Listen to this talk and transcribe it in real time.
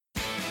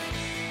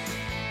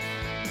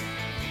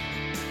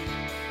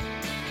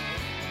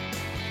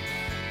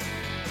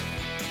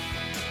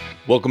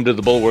Welcome to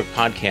the Bulwark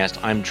Podcast.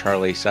 I'm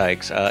Charlie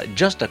Sykes.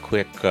 Just a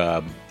quick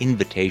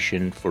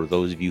invitation for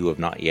those of you who have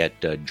not yet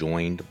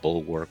joined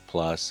Bulwark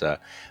Plus.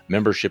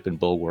 Membership in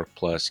Bulwark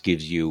Plus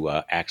gives you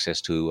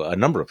access to a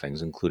number of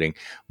things, including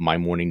my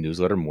morning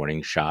newsletter,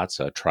 Morning Shots,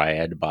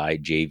 Triad by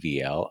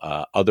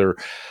JVL, other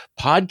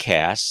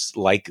podcasts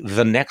like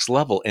The Next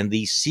Level and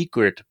The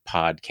Secret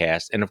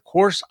Podcast, and of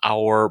course,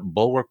 our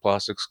Bulwark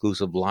Plus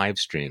exclusive live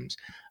streams,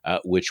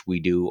 which we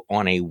do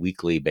on a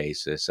weekly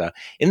basis.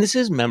 And this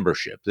is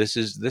membership. This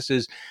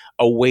is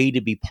a way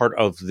to be part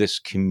of this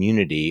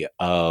community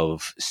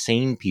of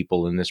sane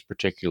people in this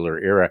particular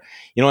era.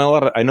 You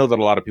know, I know that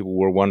a lot of people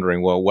were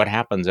wondering, well, what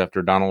happens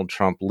after Donald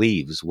Trump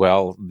leaves?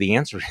 Well, the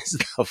answer is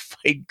the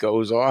fight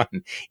goes on.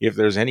 If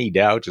there's any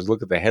doubt, just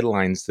look at the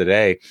headlines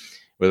today,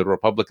 where the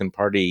Republican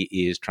Party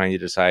is trying to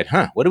decide,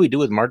 what do we do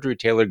with Marjorie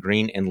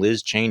Taylor-Greene and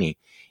Liz Cheney?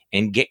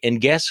 And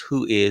guess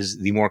who is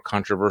the more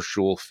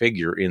controversial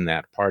figure in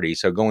that party?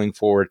 So going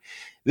forward,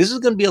 this is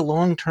going to be a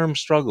long-term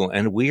struggle,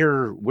 and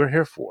we're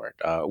here for it.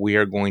 We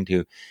are going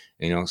to,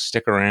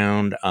 stick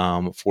around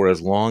for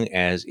as long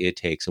as it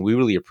takes, and we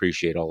really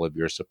appreciate all of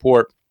your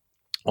support.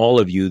 All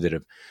of you that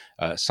have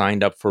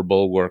signed up for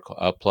Bulwark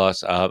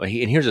Plus, and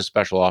here's a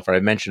special offer.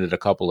 I mentioned it a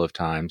couple of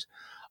times.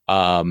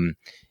 That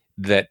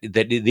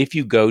if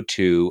you go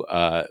to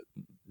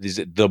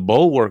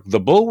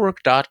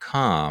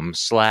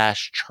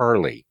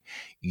thebulwark.com/Charlie,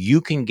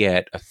 you can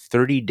get a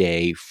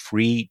 30-day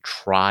free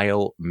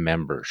trial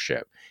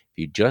membership. If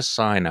you just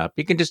sign up,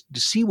 you can just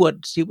see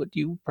what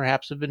you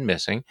perhaps have been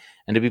missing,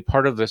 and to be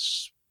part of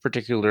this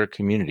particular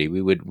community,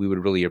 we would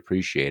really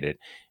appreciate it.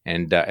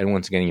 And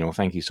once again,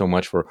 thank you so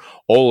much for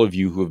all of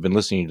you who have been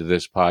listening to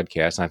this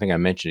podcast. And I think I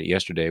mentioned it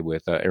yesterday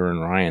with Aaron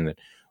Ryan that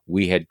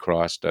we had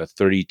crossed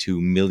 32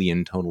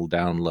 million total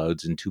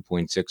downloads and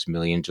 2.6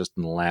 million just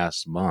in the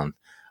last month.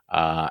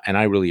 And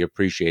I really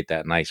appreciate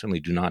that. And I certainly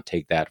do not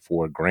take that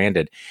for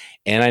granted.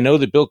 And I know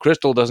that Bill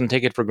Kristol doesn't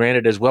take it for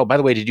granted as well. By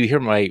the way, did you hear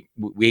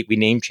we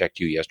name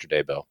checked you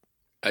yesterday, Bill?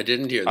 I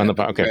didn't hear that.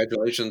 Okay.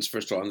 Congratulations,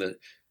 first of all, on the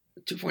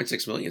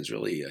 2.6 million is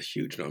really a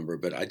huge number.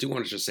 But I do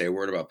want to just say a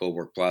word about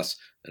Bulwark Plus.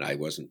 And I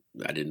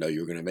didn't know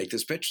you were going to make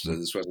this pitch, so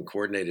this wasn't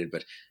coordinated.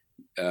 But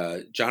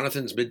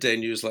Jonathan's midday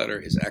newsletter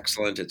is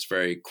excellent. It's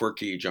very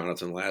quirky,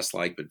 Jonathan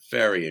Last-like, but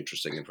very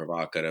interesting and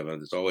provocative. And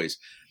there's always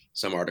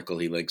some article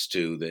he links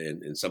to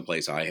in some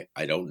place I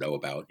don't know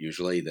about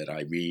usually that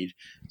I read.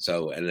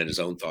 So, and then his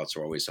own thoughts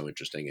are always so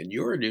interesting. And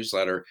your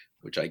newsletter,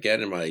 which I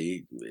get in my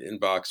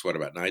inbox,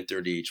 about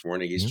 9:30 each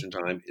morning Eastern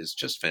time, is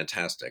just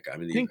fantastic. I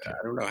mean, I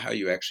don't know how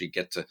you actually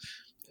get to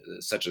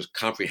such a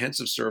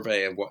comprehensive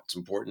survey of what's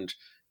important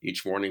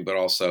each morning, but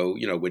also,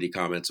 witty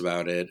comments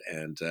about it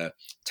and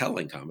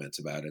telling comments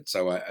about it.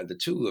 So the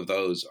two of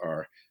those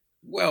are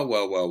well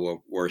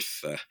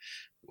worth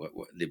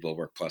the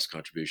Bulwark Plus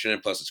contribution.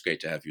 And plus, it's great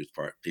to have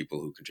people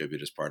who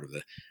contribute as part of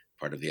the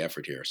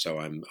effort here. So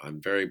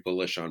I'm very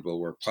bullish on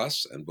Bulwark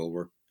Plus and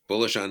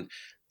bullish on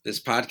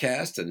this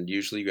podcast. And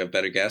usually you have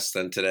better guests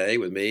than today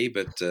with me.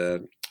 But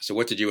so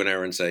what did you and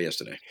Aaron say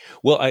yesterday?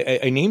 Well,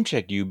 I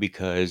name-checked you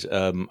because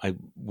I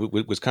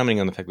was commenting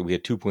on the fact that we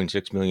had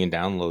 2.6 million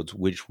downloads,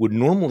 which would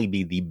normally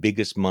be the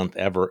biggest month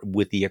ever,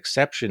 with the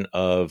exception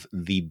of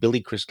the Bill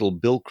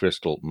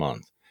Kristol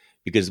month.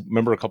 Because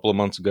remember, a couple of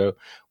months ago,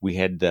 we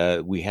had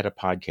a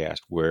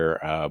podcast where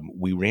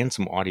we ran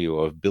some audio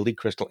of Billy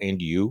Kristol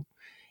and you.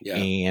 Yeah.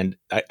 And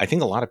I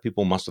think a lot of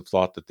people must have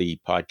thought that the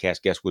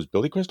podcast guest was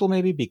Billy Kristol,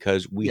 maybe,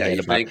 because we had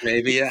about about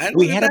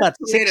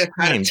 6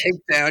 times.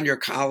 Take down your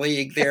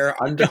colleague there,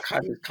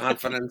 undercut his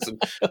confidence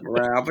and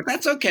morale, but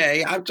that's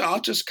okay.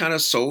 I'll just kind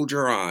of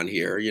soldier on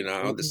here,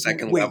 the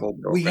second level.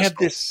 We have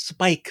this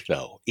spike,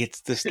 though. It's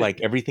this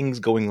like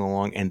everything's going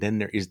along, and then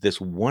there is this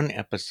one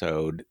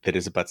episode that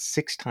is about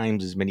 6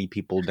 times as many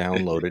people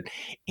downloaded,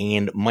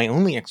 and my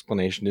only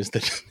explanation is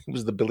that it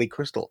was the Billy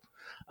Kristol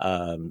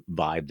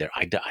vibe there.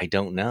 I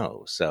don't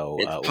know. So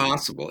it's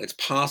possible. It's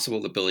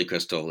possible that Billy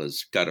Kristol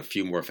has got a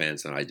few more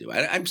fans than I do.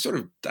 I'm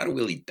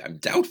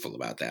doubtful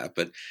about that,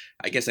 but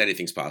I guess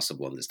anything's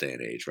possible in this day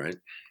and age, right?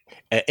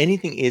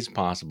 Anything is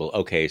possible.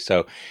 Okay,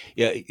 so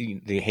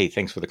hey,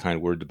 thanks for the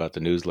kind words about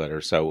the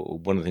newsletter. So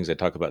one of the things I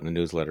talk about in the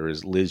newsletter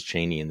is Liz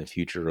Cheney and the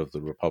future of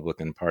the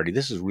Republican Party.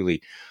 This is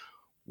really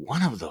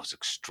one of those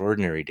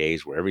extraordinary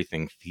days where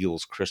everything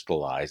feels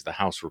crystallized. The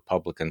House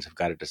Republicans have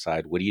got to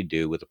decide, what do you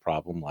do with a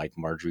problem like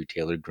Marjorie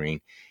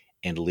Taylor-Greene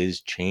and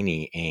Liz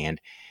Cheney? And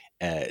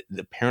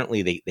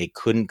apparently they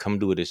couldn't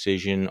come to a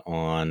decision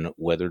on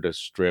whether to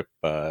strip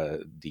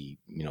the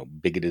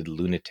bigoted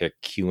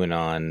lunatic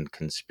QAnon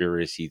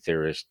conspiracy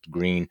theorist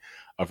Greene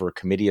of her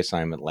committee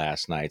assignment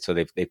last night. So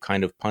they've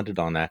kind of punted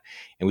on that,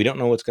 and we don't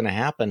know what's going to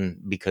happen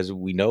because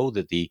we know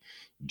that the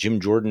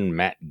Jim Jordan,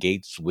 Matt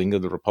Gaetz wing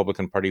of the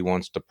Republican Party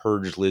wants to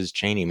purge Liz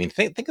Cheney. I mean,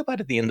 think about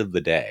it at the end of the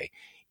day.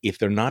 If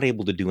they're not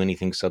able to do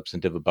anything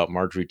substantive about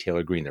Marjorie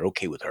Taylor-Greene, they're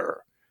okay with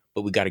her,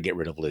 but we got to get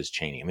rid of Liz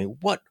Cheney. I mean,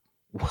 what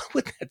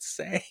would that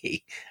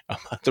say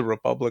about the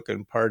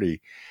Republican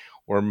Party?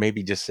 Or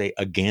maybe just say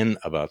again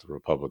about the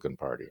Republican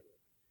Party?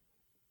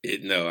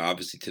 No,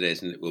 obviously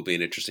will be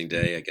an interesting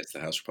day. I guess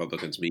the House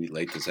Republicans meet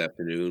late this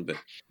afternoon, but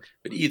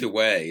either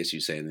way, as you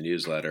say in the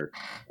newsletter,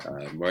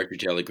 Marjorie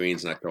Taylor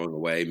Greene's not going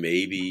away.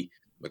 Maybe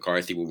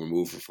McCarthy will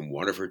remove her from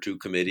one of her two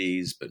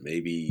committees, but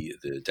maybe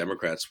the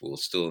Democrats will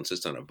still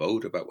insist on a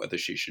vote about whether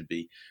she should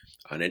be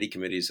on any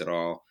committees at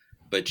all.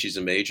 But she's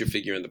a major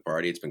figure in the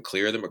party. It's been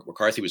clear that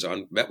McCarthy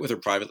met with her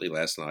privately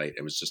last night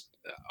and was just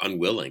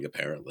unwilling,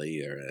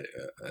 apparently,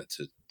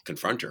 to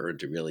confront her and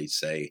to really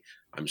say,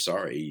 I'm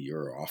sorry,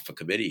 you're off a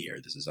committee here.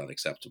 This is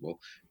unacceptable.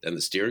 Then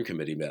the steering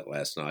committee met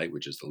last night,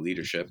 which is the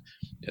leadership.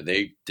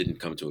 They didn't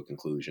come to a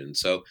conclusion.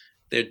 So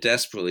they're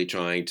desperately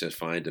trying to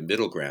find a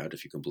middle ground,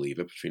 if you can believe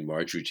it, between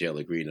Marjorie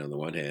Taylor Greene on the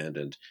one hand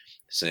and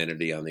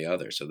sanity on the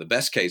other. So the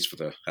best case for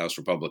the House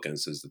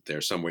Republicans is that they're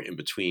somewhere in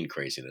between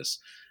craziness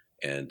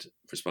and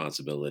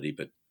responsibility,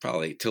 but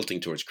probably tilting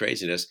towards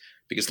craziness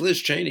because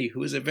Liz Cheney,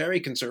 who is a very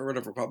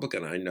conservative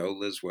Republican, I know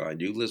Liz well. I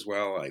knew Liz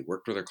well. I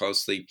worked with her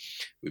closely.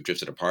 We've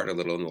drifted apart a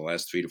little in the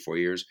last 3 to 4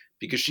 years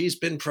because she's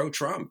been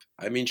pro-Trump.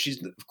 I mean,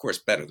 she's, of course,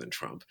 better than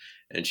Trump,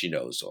 and she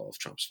knows all of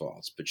Trump's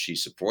faults, but she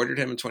supported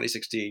him in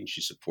 2016. She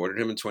supported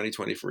him in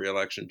 2020 for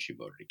re-election. She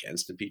voted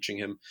against impeaching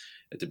him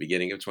at the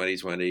beginning of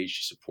 2020.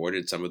 She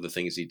supported some of the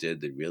things he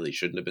did that really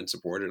shouldn't have been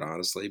supported,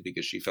 honestly,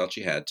 because she felt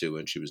she had to,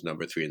 and she was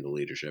number 3 in the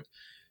leadership.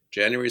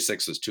 January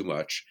 6th was too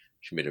much.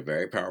 She made a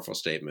very powerful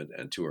statement,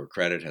 and to her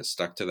credit, has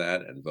stuck to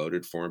that and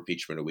voted for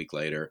impeachment a week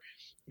later,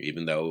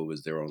 even though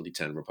there were only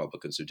 10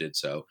 Republicans who did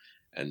so.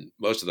 And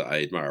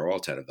I admire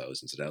all 10 of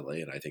those,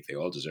 incidentally, and I think they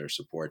all deserve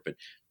support. But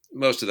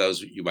most of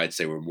those, you might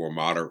say, were more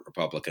moderate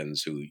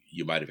Republicans who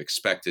you might have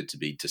expected to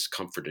be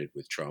discomforted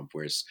with Trump,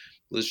 whereas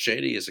Liz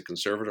Cheney is a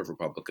conservative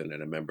Republican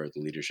and a member of the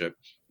leadership.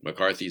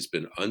 McCarthy's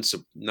been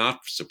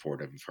not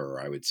supportive of her,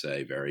 I would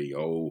say,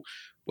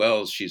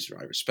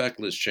 I respect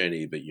Liz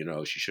Cheney, but,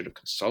 she should have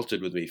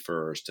consulted with me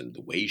first, and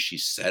the way she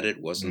said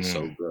it wasn't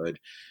so good.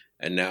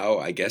 And now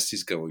I guess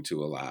he's going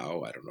to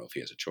allow, I don't know if he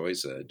has a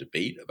choice, a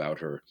debate about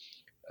her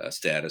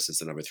status as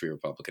the number 3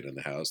 Republican in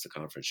the House, the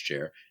conference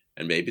chair,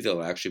 and maybe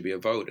there'll actually be a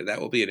vote. And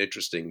that will be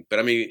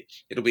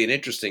it'll be an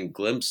interesting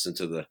glimpse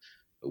into the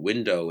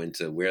window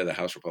into where the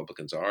House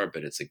Republicans are,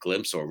 but it's a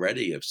glimpse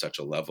already of such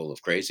a level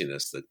of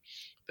craziness that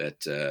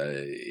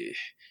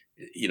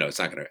it's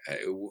not going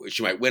to,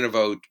 she might win a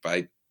vote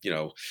by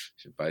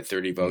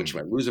 30 votes. She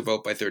might lose a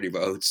vote by 30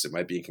 votes. It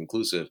might be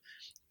inconclusive.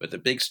 But the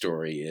big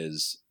story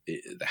is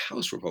the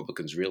House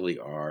Republicans really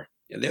are,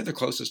 and they're the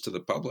closest to the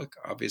public.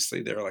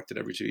 Obviously, they're elected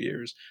every 2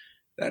 years.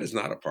 That is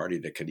not a party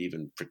that can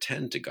even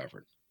pretend to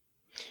govern.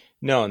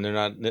 No, and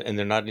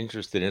they're not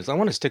interested in it. So I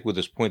want to stick with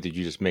this point that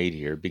you just made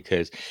here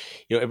because,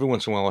 every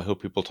once in a while I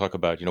hope people talk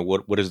about,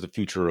 what is the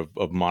future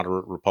of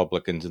moderate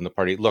Republicans in the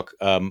party. Look,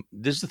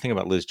 this is the thing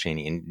about Liz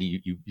Cheney, and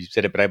you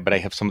said it, but I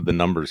have some of the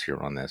numbers here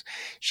on this.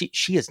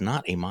 She is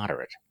not a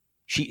moderate.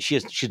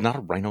 She's not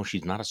a rhino.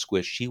 She's not a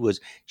squish. She was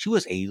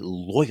a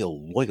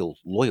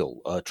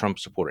loyal Trump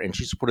supporter, and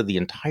she supported the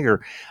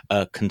entire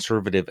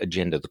conservative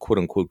agenda, the quote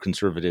unquote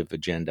conservative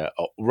agenda,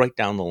 right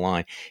down the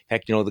line. In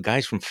fact, the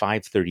guys from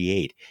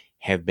 538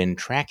 have been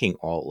tracking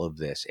all of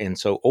this, and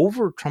so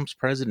over Trump's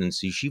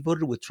presidency, she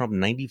voted with Trump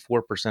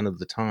 94% of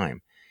the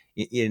time.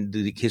 In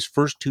his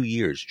first 2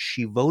 years,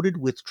 she voted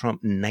with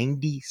Trump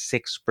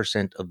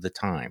 96% of the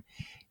time.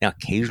 Now,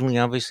 occasionally,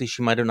 obviously,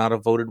 she might have not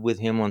have voted with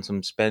him on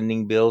some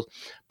spending bills,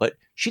 but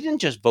she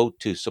didn't just vote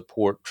to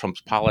support Trump's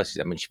policies.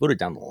 I mean, she voted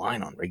down the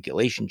line on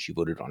regulation. She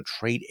voted on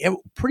trade.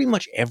 Pretty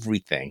much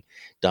everything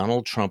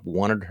Donald Trump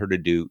wanted her to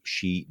do,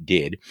 she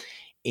did.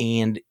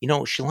 And,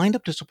 she lined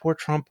up to support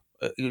Trump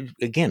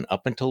again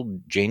up until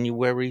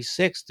January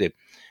 6th.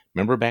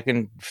 Remember back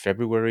in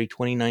February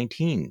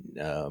 2019,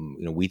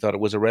 we thought it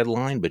was a red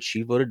line, but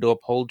she voted to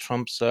uphold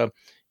Trump's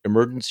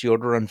emergency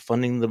order on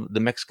funding the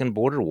Mexican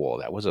border wall.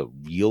 That was a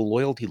real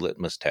loyalty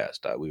litmus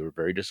test. We were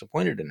very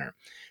disappointed in her.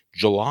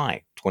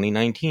 July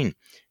 2019,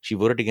 she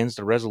voted against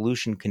a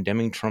resolution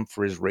condemning Trump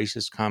for his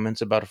racist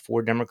comments about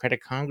 4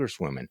 Democratic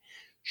congresswomen.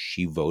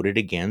 She voted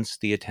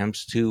against the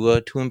attempts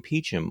to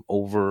impeach him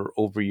over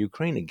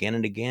Ukraine again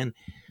and again.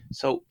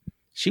 So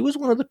she was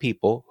one of the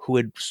people who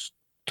had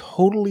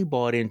totally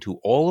bought into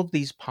all of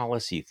these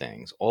policy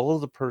things, all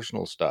of the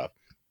personal stuff,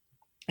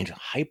 and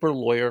hyper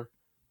loyal,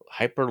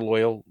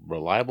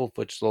 reliable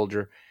foot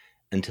soldier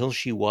until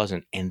she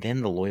wasn't. And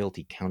then the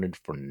loyalty counted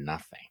for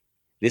nothing.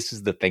 This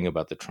is the thing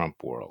about the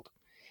Trump world.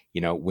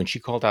 When she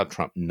called out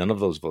Trump, none of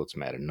those votes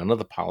mattered. None of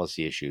the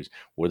policy issues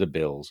or the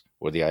bills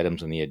or the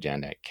items on the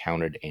agenda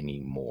counted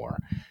anymore.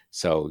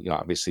 So,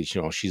 obviously,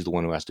 she's the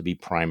one who has to be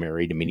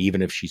primaried. I mean,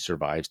 even if she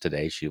survives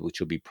today, she'll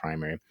be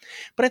primary.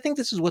 But I think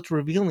this is what's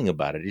revealing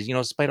about it is,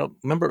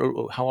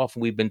 remember how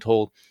often we've been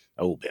told,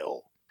 oh,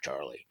 Bill,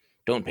 Charlie,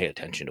 don't pay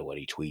attention to what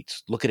he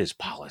tweets. Look at his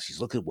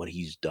policies. Look at what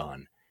he's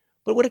done.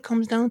 But what it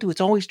comes down to, it's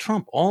always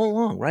Trump all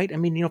along, right? I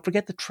mean,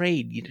 forget the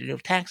trade,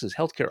 taxes,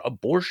 healthcare,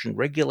 abortion,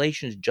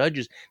 regulations,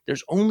 judges.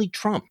 There's only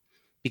Trump.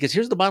 Because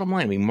here's the bottom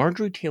line. I mean,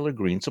 Marjorie Taylor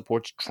Greene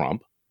supports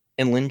Trump,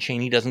 and Lynn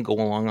Cheney doesn't go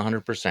along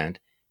 100%.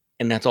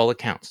 And that's all that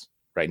counts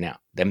right now.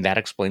 Then that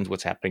explains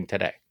what's happening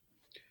today.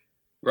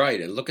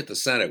 Right. And look at the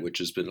Senate, which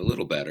has been a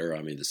little better.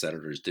 I mean, the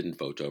senators didn't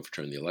vote to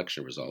overturn the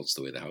election results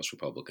the way the House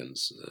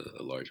Republicans,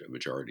 a large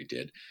majority,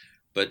 did.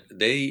 But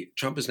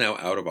Trump is now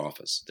out of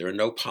office. There are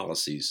no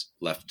policies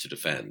left to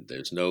defend.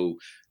 There's no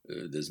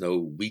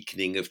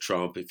weakening of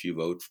Trump if you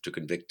vote to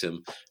convict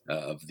him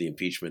of the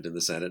impeachment in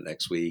the Senate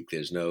next week.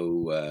 There's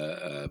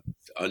no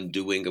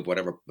undoing of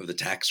whatever of the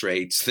tax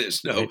rates.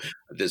 Right.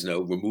 There's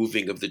no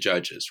removing of the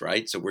judges.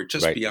 Right. So we're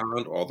just Right.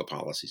 beyond all the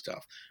policy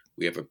stuff.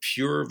 We have a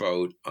pure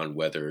vote on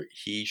whether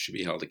he should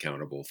be held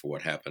accountable for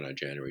what happened on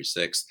January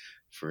 6th,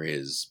 for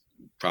his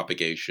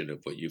propagation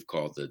of what you've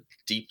called the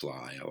deep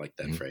lie. I like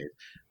that Mm-hmm. phrase,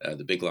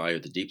 the big lie or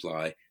the deep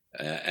lie,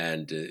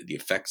 and the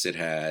effects it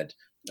had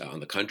on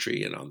the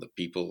country and on the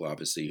people,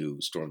 obviously,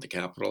 who stormed the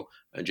Capitol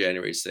on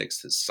January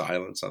 6th. His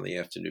silence on the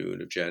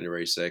afternoon of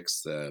January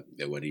 6th,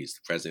 when he's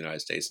the president of the United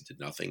States and did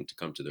nothing to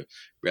come to the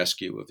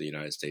rescue of the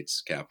United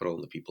States Capitol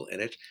and the people in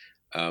it.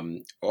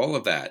 All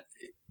of that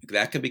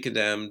can be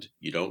condemned.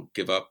 You don't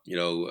give up.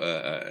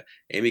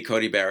 Amy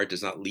Coney Barrett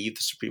does not leave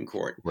the Supreme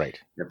Court. Right.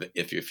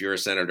 If you're a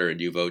senator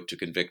and you vote to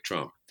convict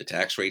Trump, the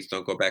tax rates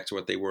don't go back to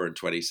what they were in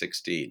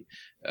 2016.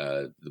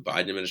 The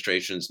Biden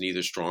administration is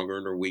neither stronger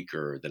nor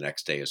weaker the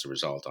next day as a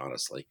result,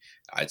 honestly.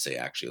 I'd say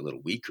actually a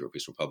little weaker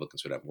because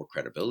Republicans would have more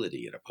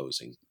credibility in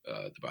opposing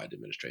the Biden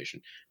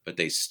administration. But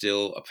they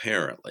still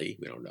apparently,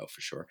 we don't know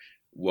for sure,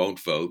 won't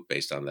vote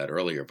based on that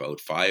earlier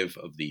vote. 5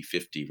 of the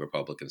 50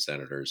 Republican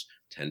senators,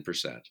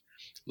 10%,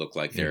 look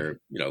like they're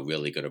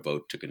really going to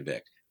vote to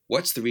convict.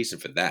 What's the reason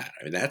for that?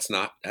 I mean, that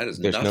has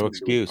There's no nothing to do with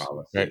excuse.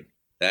 policy. Right.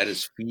 That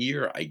is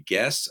fear, I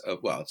guess.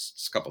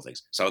 It's a couple of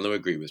things. Some of them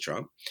agree with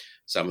Trump.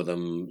 Some of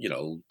them,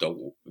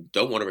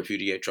 don't want to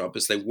repudiate Trump,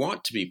 as they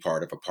want to be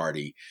part of a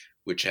party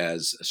which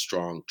has a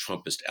strong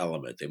Trumpist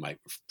element. They might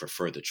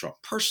prefer that Trump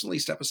personally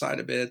step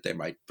aside a bit. They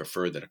might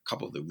prefer that a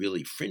couple of the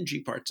really fringy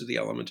parts of the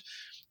element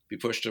be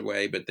pushed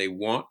away, but they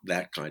want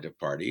that kind of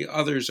party.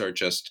 Others are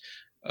just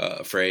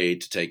afraid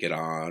to take it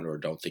on or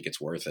don't think it's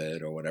worth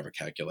it or whatever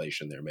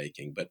calculation they're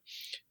making. But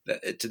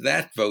to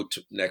that vote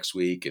next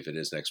week, if it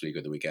is next week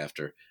or the week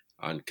after,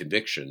 on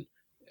conviction,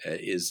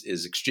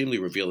 is extremely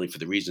revealing for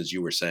the reasons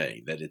you were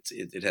saying, that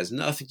it has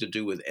nothing to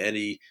do with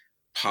any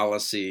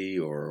policy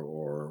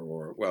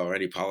or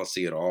any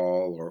policy at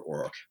all,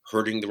 or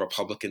hurting the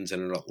Republicans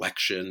in an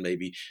election.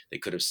 Maybe they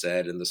could have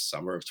said in the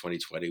summer of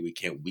 2020, we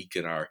can't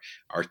weaken our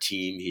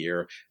team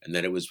here, and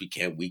then it was, we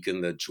can't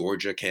weaken the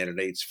Georgia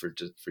candidates for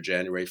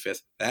January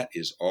 5th. That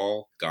is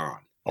all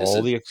gone.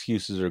 All the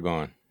excuses are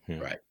gone. Yeah.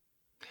 Right.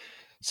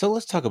 So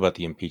let's talk about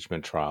the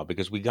impeachment trial,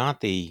 because we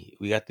got the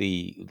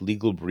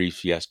legal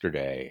briefs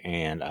yesterday,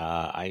 and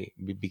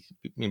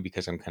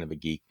because I'm kind of a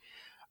geek,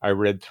 I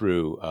read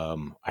through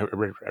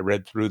I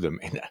read through them,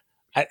 and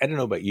I don't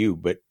know about you,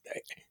 but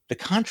the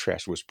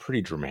contrast was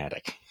pretty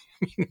dramatic.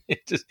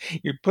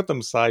 You put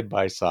them side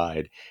by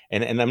side,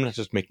 and I'm not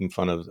just making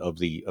fun of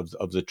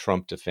the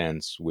Trump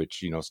defense,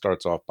 which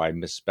starts off by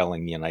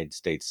misspelling the United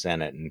States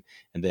Senate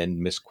and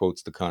then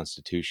misquotes the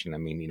Constitution. I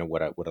mean,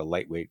 what a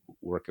lightweight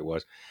work it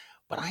was.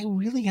 But I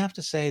really have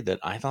to say that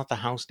I thought the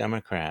House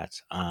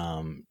Democrats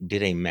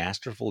did a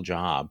masterful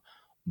job,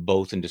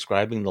 both in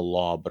describing the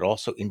law, but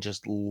also in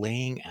just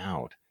laying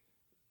out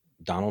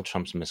Donald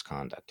Trump's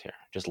misconduct here,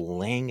 just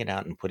laying it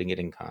out and putting it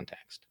in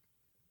context.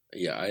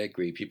 Yeah, I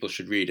agree. People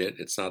should read it.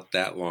 It's not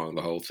that long.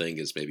 The whole thing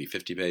is maybe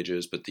 50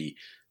 pages, but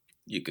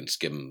you can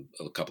skim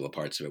a couple of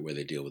parts of it where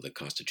they deal with the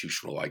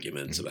constitutional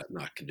arguments about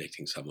not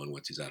convicting someone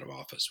once he's out of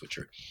office, which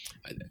are,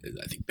 I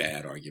think,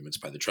 bad arguments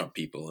by the Trump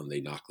people, and they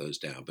knock those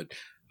down. But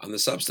on the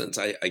substance,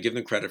 I give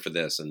them credit for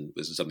this, and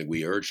this is something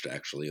we urged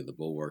actually in the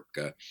Bulwark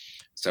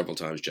several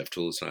times. Jeff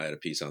Toulis and I had a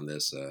piece on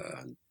this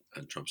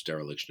on Trump's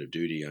dereliction of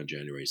duty on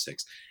January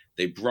 6th.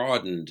 They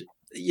broadened,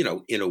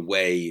 in a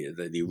way,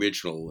 the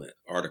original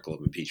article of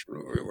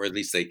impeachment, or at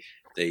least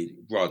they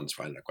broadened's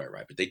probably not quite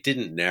right, but they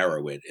didn't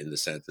narrow it in the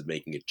sense of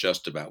making it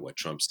just about what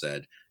Trump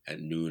said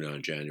at noon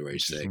on January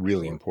 6th. Which is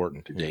really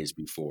important. Days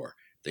before.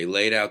 They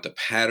laid out the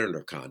pattern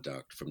of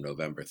conduct from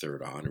November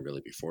 3rd on, and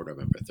really before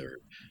November 3rd.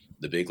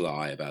 The big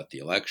lie about the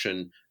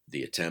election,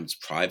 the attempts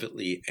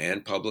privately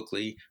and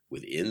publicly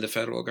within the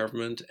federal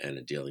government and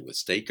in dealing with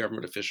state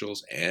government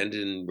officials and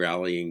in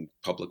rallying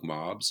public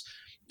mobs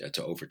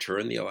to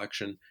overturn the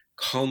election,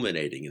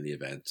 culminating in the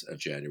event of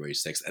January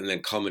 6th, and then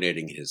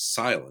culminating in his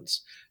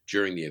silence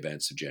during the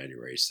events of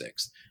January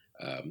 6th.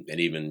 And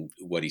even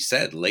what he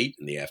said late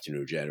in the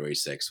afternoon of January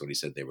 6th, when he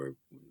said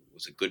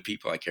was it good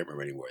people? I can't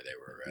remember anymore.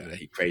 They were,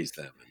 he praised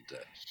them.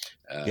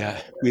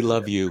 And we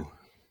love you.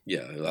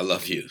 Yeah, I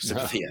love you. So,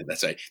 yeah,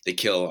 that's right. They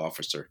kill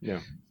Officer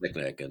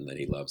Nick, and then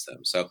he loves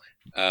them. So,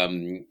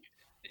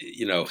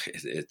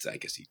 it's I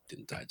guess he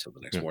didn't die until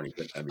the next morning,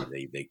 but I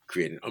mean, they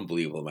create an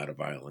unbelievable amount of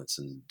violence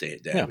and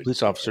damage. Yeah,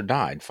 police officer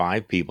died.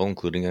 5 people,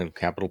 including a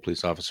Capitol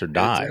police officer,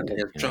 died.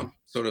 Has Trump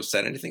sort of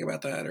said anything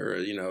about that, or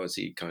has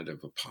he kind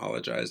of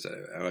apologized?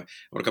 I want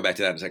to come back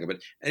to that in a second.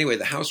 But anyway,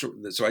 the House.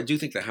 So I do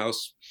think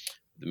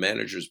the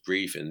manager's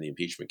brief in the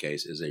impeachment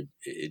case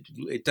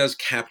it does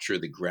capture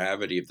the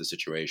gravity of the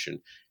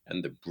situation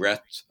and the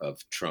breadth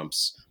of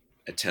Trump's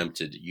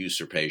attempted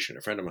usurpation.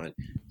 A friend of mine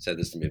said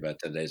this to me about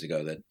 10 days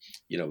ago, that,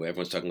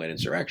 everyone's talking about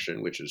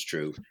insurrection, which is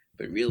true.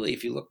 But really,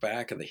 if you look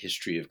back at the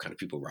history of kind of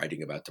people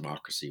writing about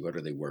democracy, what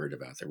are they worried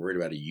about? They're worried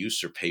about a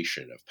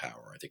usurpation of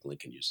power. I think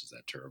Lincoln uses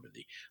that term in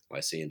the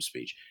Lyceum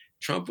speech.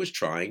 Trump was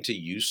trying to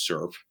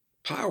usurp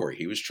power.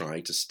 He was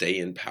trying to stay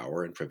in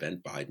power and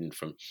prevent Biden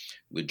from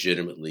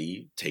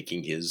legitimately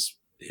taking his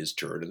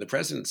turn in the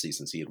presidency,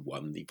 since he had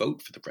won the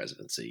vote for the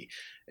presidency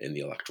in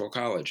the Electoral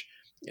College.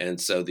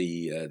 And so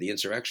the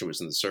insurrection was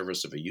in the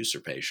service of a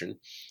usurpation.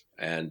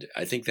 And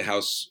I think the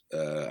House, I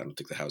don't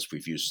think the House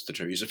brief uses the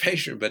term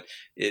usurpation, but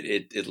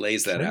it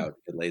lays that out.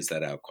 It lays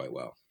that out quite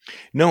well.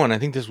 No, and I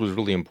think this was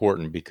really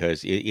important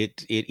because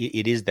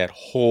it is that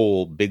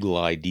whole big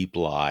lie, deep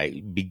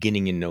lie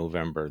beginning in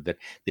November that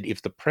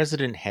if the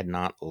president had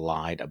not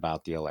lied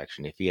about the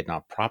election, if he had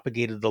not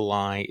propagated the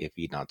lie, if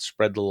he had not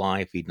spread the lie,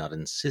 if he had not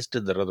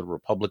insisted that other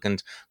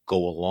Republicans go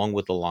along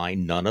with the lie,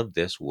 none of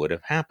this would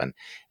have happened.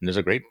 And there's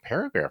a great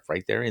paragraph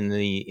right there in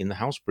the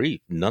House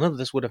brief. None of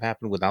this would have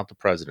happened without the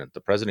president.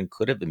 The president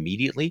could have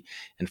immediately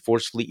and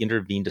forcefully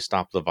intervened to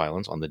stop the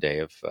violence on the day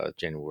of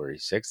January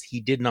 6th.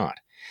 He did not.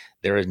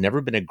 There has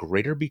never been a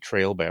greater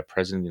betrayal by a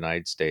president of the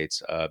United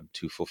States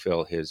to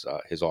fulfill his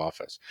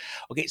office.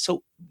 Okay,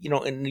 so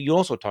and you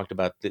also talked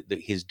about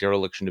his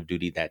dereliction of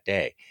duty that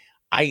day.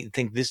 I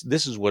think this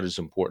is what is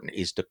important,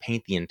 is to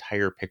paint the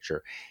entire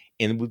picture.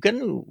 And we've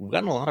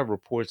gotten a lot of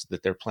reports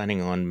that they're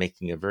planning on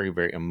making a very,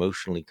 very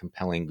emotionally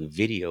compelling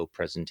video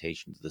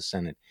presentation to the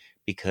Senate,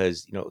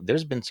 because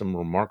there's been some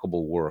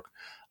remarkable work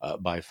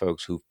by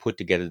folks who've put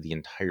together the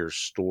entire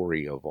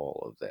story of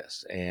all of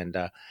this. And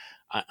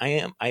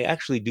I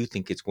actually do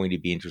think it's going to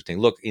be interesting.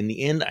 Look, in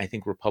the end, I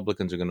think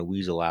Republicans are going to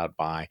weasel out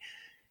by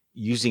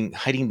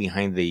hiding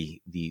behind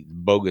the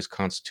bogus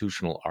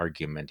constitutional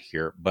argument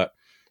here. But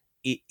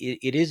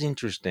it is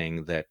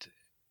interesting that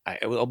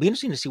I'll be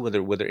interesting to see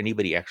whether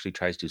anybody actually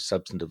tries to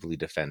substantively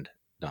defend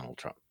Donald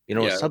Trump.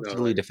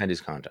 Substantively defend his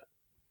conduct.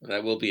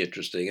 That will be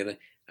interesting. And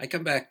I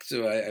come back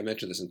to, I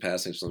mentioned this in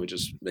passing, so let me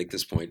just make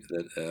this point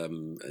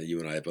that you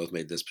and I have both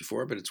made this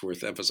before, but it's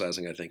worth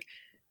emphasizing, I think.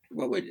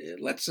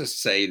 Let's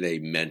just say they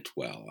meant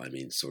well. I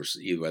mean,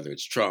 whether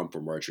it's Trump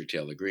or Marjorie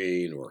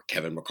Taylor-Greene or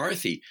Kevin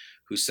McCarthy,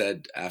 who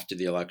said after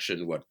the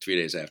election, 3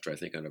 days after, I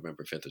think on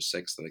November 5th or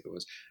 6th, I think it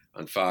was,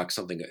 on Fox,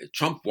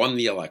 Trump won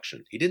the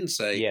election. He didn't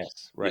say,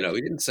 yes, right.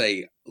 He didn't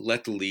say,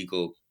 let the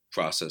legal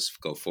process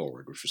go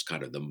forward, which was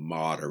kind of the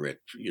moderate,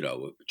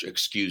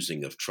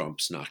 excusing of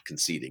Trump's not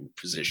conceding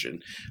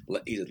position.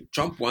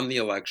 Trump won the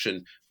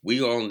election.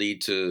 We all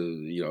need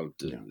to,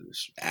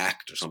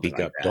 act or something. Speak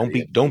up. Like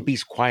that. Don't be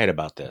quiet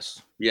about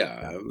this.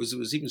 Yeah, it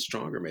was even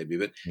stronger maybe.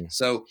 But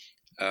so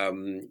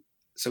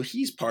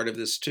he's part of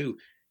this too.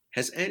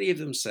 Has any of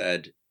them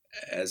said,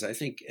 as I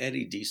think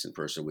any decent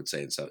person would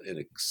say in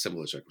a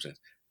similar circumstance,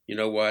 you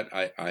know what?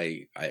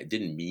 I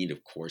didn't mean,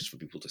 of course, for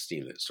people to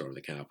storm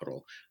the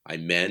Capitol. I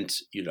meant,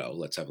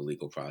 let's have a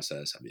legal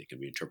process. I mean, it can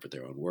reinterpret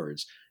their own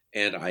words.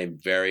 And I'm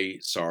very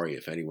sorry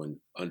if anyone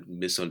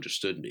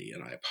misunderstood me.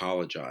 And I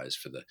apologize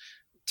for the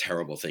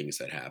terrible things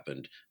that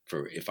happened,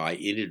 for if I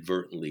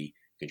inadvertently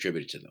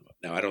contributed to them.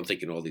 Now, I don't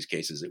think in all these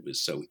cases it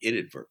was so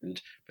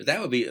inadvertent, but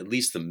that would be at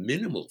least the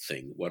minimal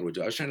thing one would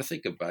do. I was trying to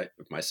think about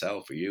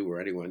myself or you or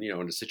anyone,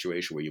 in a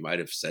situation where you might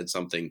have said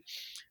something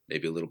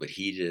maybe a little bit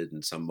heated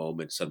in some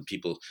moment. Some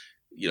people,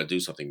 do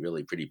something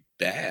really pretty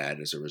bad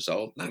as a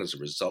result, not as a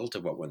result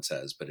of what one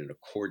says, but in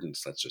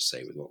accordance, let's just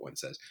say, with what one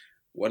says.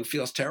 One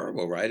feels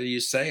terrible, right? And you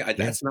say,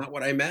 that's not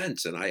what I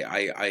meant. And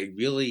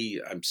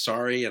I'm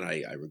sorry. And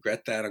I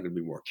regret that. I'm going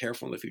to be more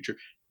careful in the future.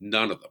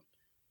 None of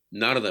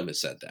them has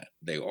said that.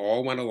 They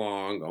all went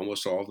along,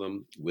 almost all of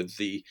them, with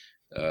the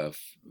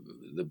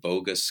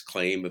bogus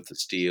claim of the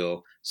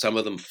steal. Some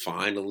of them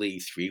finally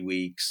 3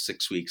 weeks,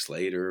 6 weeks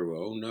later,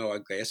 oh no, I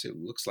guess it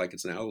looks like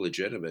it's now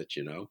legitimate,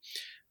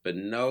 but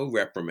no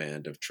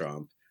reprimand of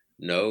Trump,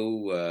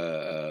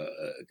 no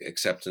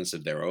acceptance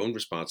of their own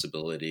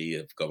responsibility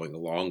of going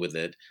along with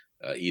it,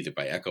 either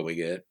by echoing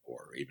it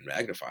or even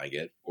magnifying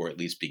it, or at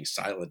least being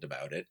silent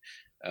about it.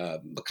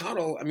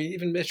 McConnell,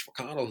 even Mitch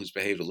McConnell, who's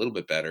behaved a little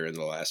bit better in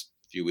the last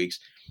few weeks,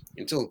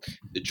 until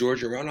the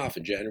Georgia runoff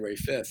on January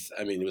 5th.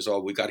 It was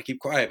all, we got to keep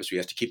quiet because we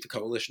have to keep the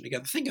coalition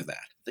together. Think of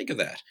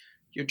that.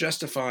 You're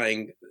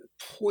justifying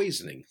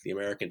poisoning the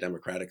American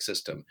democratic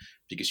system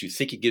because you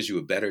think it gives you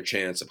a better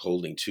chance of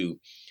holding 2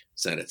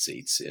 Senate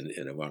seats in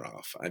a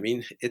runoff.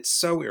 It's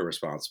so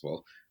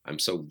irresponsible. I'm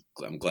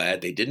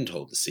glad they didn't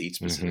hold the seats,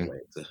 because in a way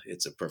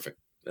it's a perfect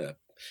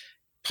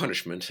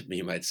punishment,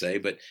 you might say,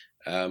 but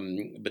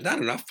not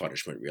enough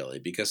punishment, really,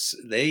 because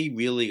they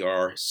really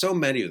are. So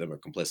many of them are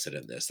complicit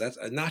in this. That's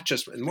not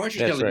just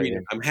Marjorie Taylor-Greene. Right, yeah.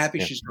 I'm happy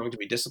she's going to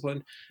be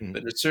disciplined,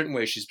 but in a certain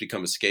way, she's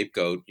become a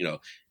scapegoat.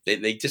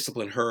 They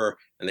discipline her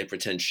and they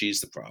pretend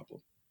she's the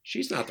problem.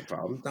 She's not the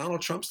problem.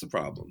 Donald Trump's the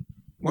problem.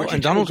 Well, Marjorie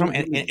and Taylor Donald Trump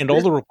Greene didn't and all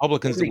exist, the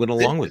Republicans that didn't went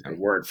exist along with as a him.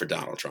 word for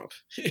Donald Trump.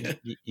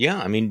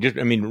 Yeah,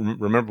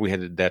 remember we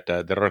had that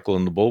article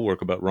in the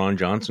Bulwark about Ron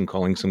Johnson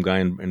calling some guy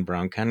in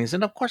Brown County and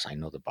said, "Of course I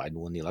know that Biden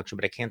won the election,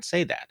 but I can't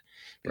say that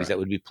because Right. that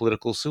would be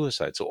political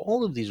suicide." So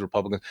all of these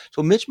Republicans.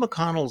 So Mitch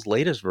McConnell's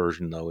latest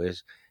version, though,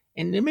 is,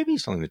 and maybe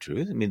he's telling the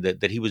truth. I mean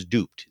that he was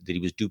duped,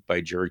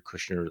 by Jared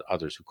Kushner and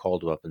others who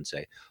called him up and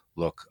say,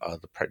 "Look,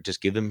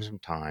 just give him some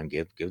time,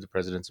 give the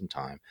president some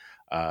time.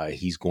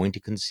 He's going to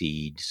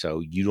concede, so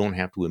you don't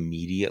have to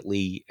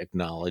immediately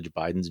acknowledge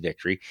Biden's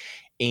victory."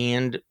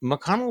 And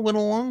McConnell went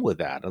along with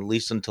that, at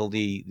least until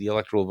the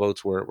electoral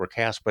votes were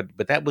cast.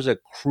 But that was a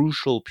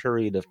crucial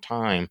period of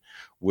time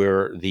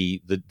where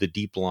the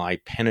deep lie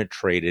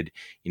penetrated,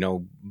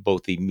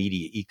 both the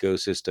media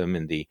ecosystem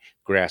and the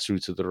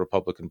grassroots of the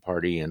Republican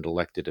Party and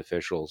elected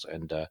officials.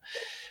 And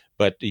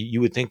but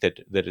you would think that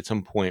at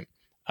some point,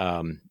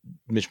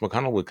 Mitch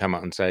McConnell would come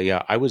out and say,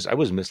 "Yeah, I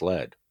was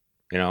misled.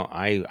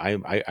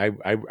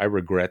 I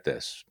regret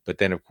this." But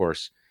then, of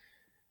course,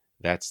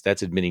 that's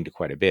admitting to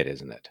quite a bit,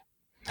 isn't it?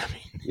 I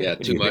mean, Yeah,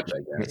 when too you much, I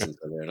guess. And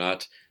so they're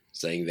not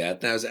saying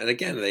that. Now, and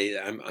again,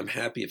 I'm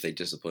happy if they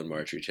discipline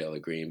Marjorie Taylor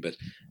Greene, but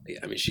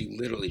I mean, she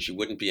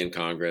wouldn't be in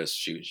Congress.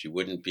 She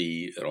wouldn't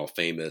be at all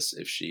famous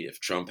if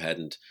Trump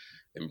hadn't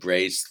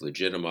embraced,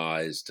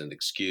 legitimized, and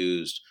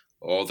excused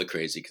all the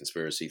crazy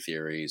conspiracy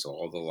theories,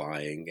 all the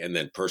lying, and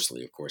then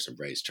personally, of course,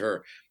 embraced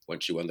her when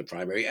she won the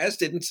primary, as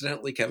did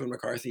incidentally Kevin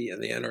McCarthy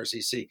and the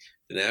NRCC.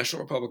 The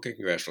National Republican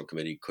Congressional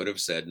Committee could have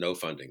said no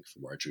funding for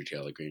Marjorie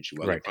Taylor Greene. She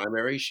won the right.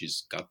 primary.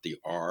 She's got the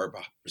R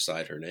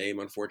beside her name,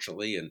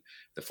 unfortunately, in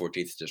the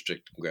 14th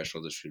District,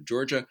 Congressional District of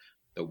Georgia.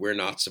 But we're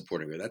not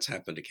supporting her. That's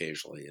happened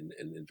occasionally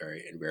in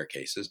very rare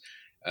cases.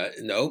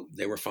 No,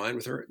 they were fine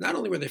with her. Not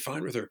only were they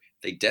fine with her,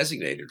 they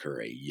designated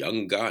her a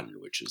young gun,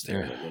 which is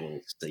their Yeah.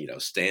 little,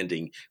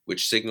 standing,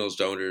 which signals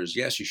donors,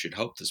 yes, you should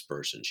help this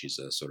person. She's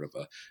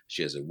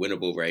she has a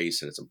winnable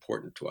race, and it's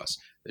important to us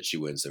that she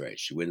wins the race.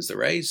 She wins the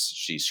race.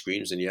 She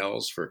screams and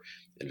yells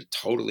in a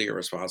totally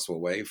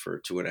irresponsible way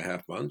for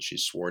 2.5 months.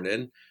 She's sworn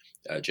in.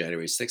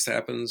 January 6th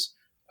happens.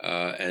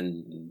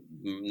 And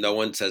no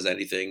one says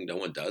anything. No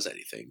one does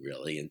anything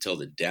really until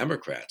the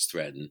Democrats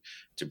threaten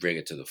to bring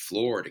it to the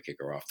floor to kick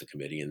her off the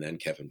committee, and then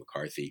Kevin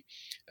McCarthy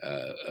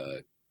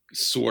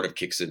sort of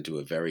kicks into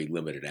a very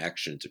limited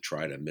action to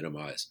try to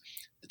minimize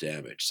the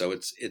damage. So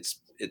it's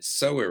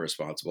so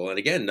irresponsible. And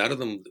again, none of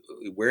them.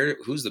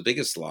 Who's the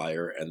biggest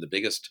liar and the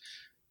biggest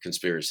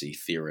conspiracy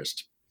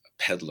theorist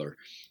peddler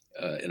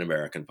in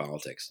American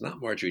politics? Not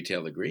Marjorie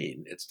Taylor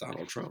Greene. It's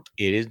Donald Trump.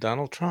 It is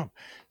Donald Trump.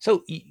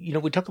 So,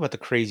 we talk about the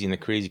crazy and the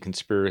crazy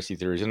conspiracy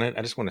theories, and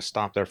I just want to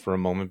stop there for a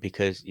moment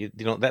because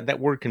that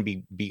word can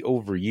be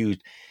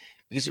overused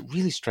because it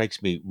really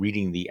strikes me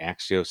reading the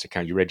Axios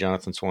account. You read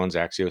Jonathan Swann's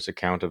Axios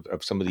account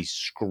of some of these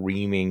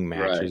screaming Right.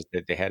 matches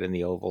that they had in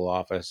the Oval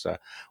Office,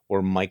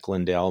 or Mike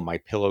Lindell, my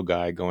pillow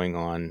guy, going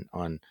on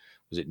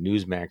was it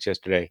Newsmax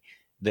yesterday?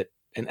 That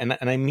and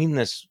I mean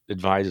this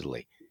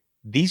advisedly.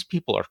 These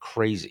people are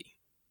crazy.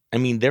 I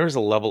mean, there is a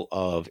level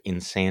of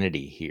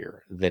insanity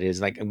here that is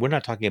like, and we're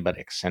not talking about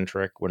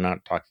eccentric. We're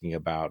not talking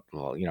about,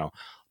 well,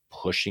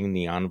 pushing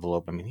the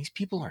envelope. I mean, these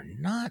people are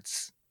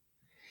nuts.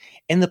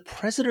 And the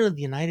president of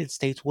the United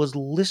States was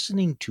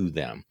listening to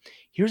them.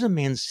 Here's a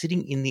man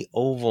sitting in the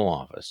Oval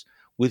Office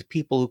with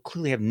people who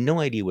clearly have no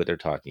idea what they're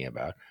talking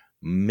about,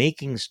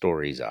 making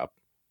stories up,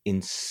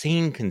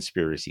 insane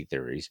conspiracy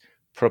theories,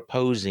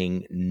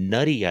 proposing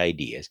nutty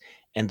ideas.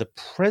 And the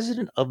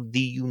president of the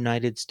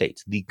United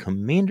States, the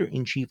commander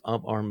in chief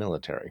of our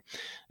military,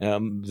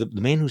 the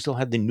man who still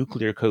had the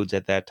nuclear codes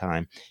at that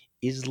time,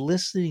 is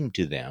listening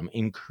to them,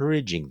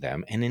 encouraging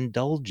them, and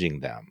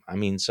indulging them. I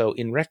mean, so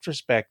in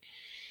retrospect,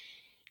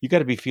 you got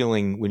to be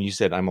feeling when you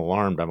said, I'm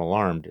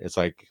alarmed. It's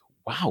like,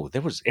 wow,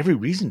 there was every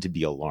reason to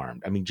be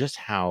alarmed. I mean, just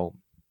how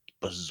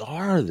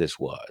bizarre this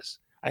was.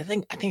 I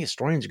think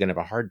historians are going to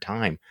have a hard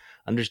time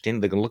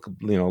understanding. They're going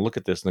to look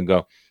at this and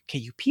go, okay,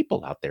 you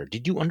people out there,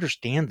 did you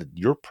understand that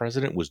your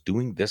president was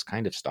doing this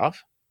kind of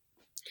stuff?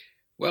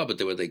 Well,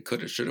 but what they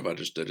could have should have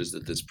understood is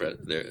that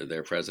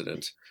their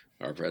president,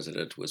 our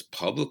president, was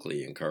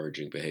publicly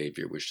encouraging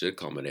behavior, which did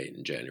culminate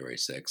in January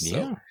 6th.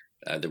 So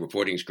Yeah. the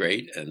reporting's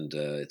great, and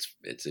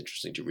it's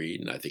interesting to read.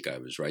 And I think I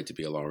was right to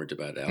be alarmed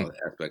about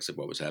aspects of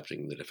what was happening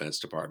in the Defense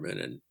Department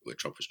and what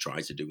Trump was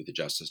trying to do with the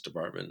Justice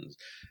Department and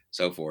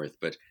so forth.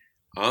 But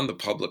on the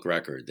public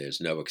record, there's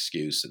no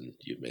excuse, and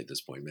you've made this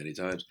point many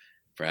times,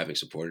 for having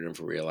supported him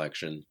for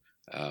reelection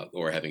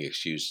or having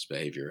excused his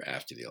behavior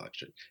after the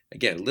election.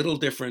 Again, a little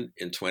different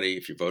in 20.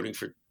 If you're voting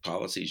for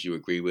policies you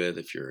agree with,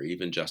 if you're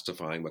even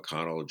justifying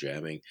McConnell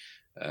jamming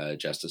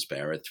Justice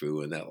Barrett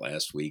through in that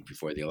last week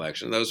before the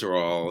election, those are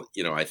all,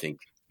 I think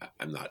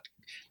I'm not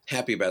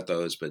happy about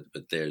those, but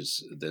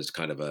there's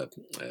kind of a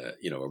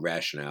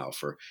rationale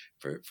for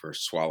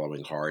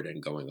swallowing hard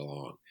and going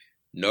along.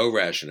 No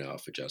rationale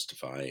for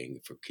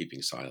justifying for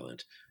keeping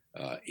silent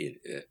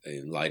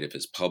in light of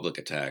his public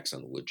attacks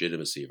on the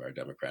legitimacy of our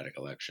democratic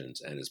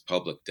elections and his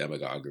public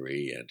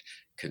demagoguery and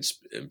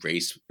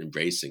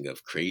embracing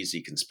of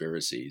crazy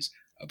conspiracies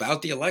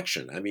about the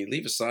election. I mean,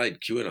 leave aside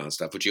QAnon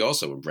stuff, which he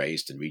also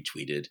embraced and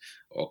retweeted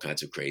all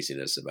kinds of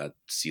craziness about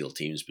SEAL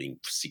teams being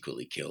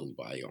secretly killed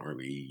by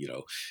Army,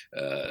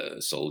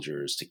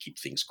 soldiers to keep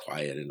things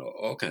quiet and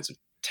all kinds of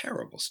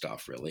terrible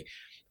stuff, really.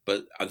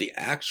 But on the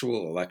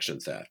actual election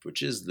theft,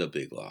 which is the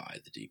big lie,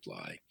 the deep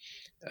lie,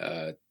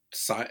 a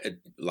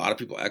lot of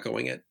people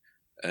echoing it,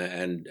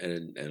 and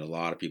a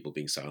lot of people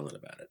being silent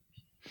about it.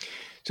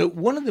 So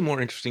one of the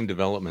more interesting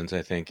developments,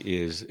 I think,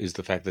 is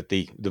the fact that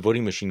the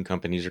voting machine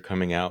companies are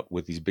coming out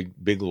with these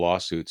big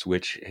lawsuits,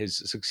 which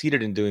has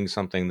succeeded in doing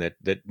something that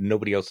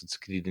nobody else has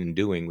succeeded in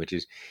doing, which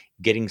is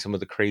getting some of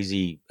the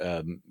crazy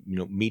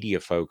media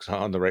folks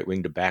on the right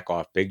wing to back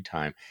off big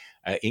time.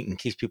 In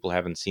case people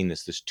haven't seen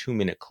this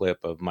 2-minute clip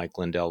of Mike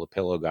Lindell, the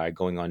pillow guy,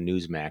 going on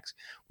Newsmax,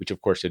 which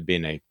of course had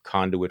been a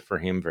conduit for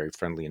him, very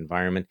friendly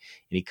environment,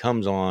 and he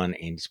comes on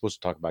and he's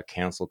supposed to talk about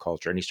cancel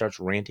culture, and he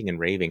starts ranting and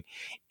raving,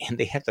 and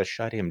they have to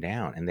shut him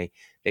down. And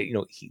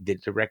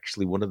they're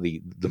actually, one of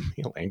the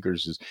male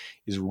anchors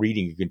is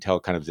reading. You can tell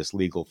kind of this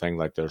legal thing,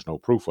 like there's no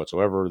proof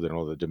whatsoever that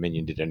the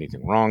Dominion did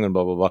anything wrong and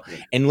blah blah blah.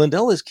 Yeah. And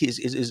Lindell is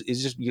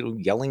just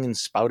yelling and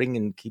spouting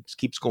and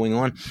keeps going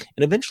on.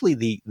 And eventually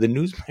the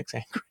Newsmax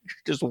anchor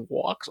just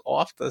walks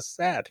off the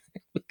set.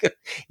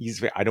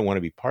 I don't want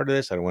to be part of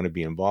this. I don't want to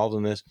be involved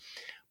in this.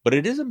 But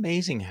it is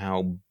amazing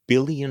how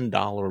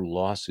billion-dollar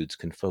lawsuits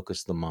can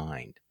focus the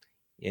mind.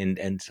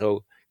 And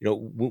so,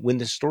 when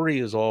the story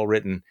is all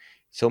written,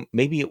 so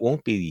maybe it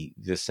won't be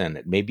the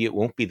Senate, maybe it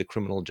won't be the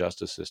criminal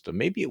justice system,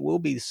 maybe it will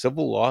be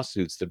civil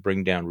lawsuits that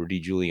bring down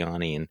Rudy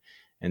Giuliani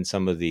and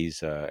some of these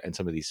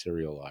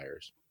serial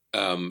liars.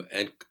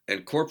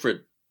 And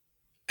corporate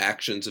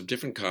actions of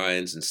different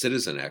kinds and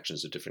citizen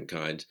actions of different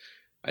kinds,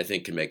 I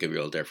think, can make a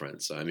real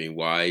difference. I mean,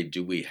 why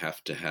do we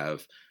have to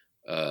have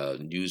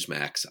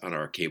Newsmax on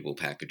our cable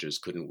packages?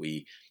 Couldn't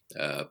we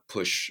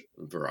push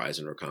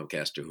Verizon or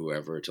Comcast or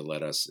whoever to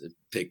let us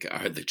pick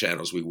the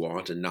channels we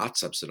want and not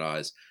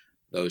subsidize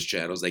those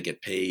channels? They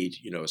get paid,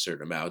 a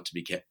certain amount to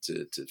be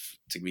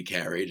to be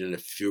carried, and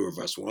if fewer of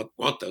us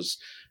want those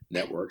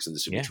networks, and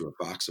this would be true of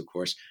Fox, of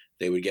course,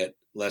 they would get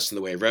less in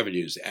the way of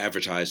revenues.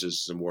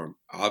 Advertisers is a more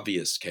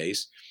obvious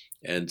case,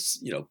 and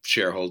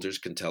shareholders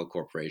can tell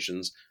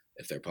corporations,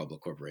 if they're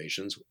public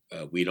corporations,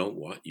 we don't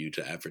want you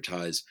to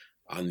advertise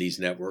on these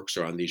networks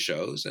or on these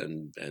shows,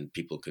 and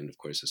people can, of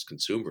course, as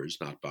consumers,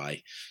 not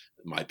buy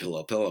My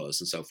pillows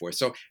and so forth.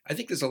 So I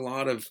think there's a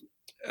lot of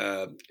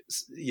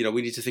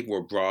we need to think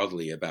more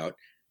broadly about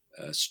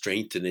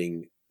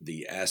strengthening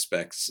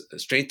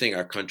strengthening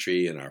our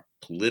country and our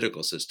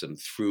political system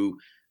through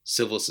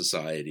civil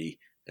society,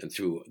 and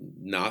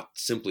not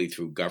simply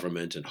through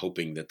government and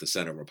hoping that the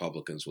Senate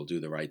Republicans will do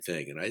the right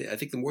thing. And I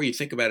think the more you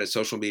think about it,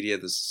 social media,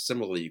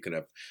 similarly, you can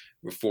have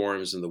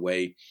reforms in the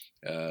way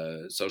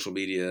social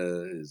media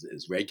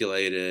is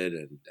regulated,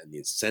 and the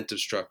incentive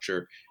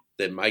structure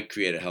that might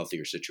create a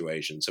healthier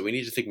situation. So we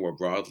need to think more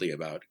broadly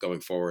about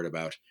going forward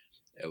about,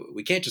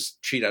 we can't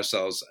just treat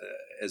ourselves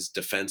as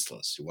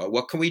defenseless.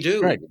 What can we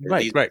do? Right.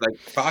 Like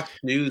Fox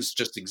News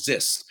just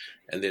exists,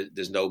 and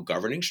there's no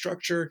governing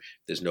structure.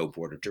 There's no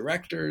board of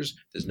directors.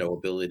 There's no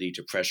ability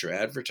to pressure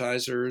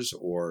advertisers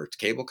or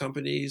cable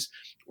companies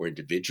or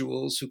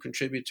individuals who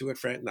contribute to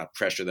it. Not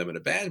pressure them in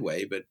a bad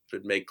way, but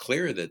make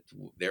clear that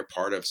they're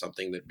part of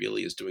something that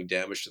really is doing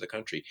damage to the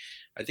country.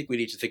 I think we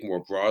need to think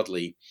more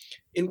broadly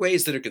in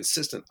ways that are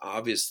consistent,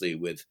 obviously,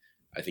 with,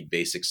 I think,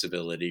 basic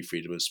civility,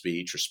 freedom of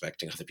speech,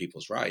 respecting other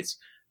people's rights,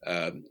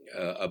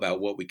 about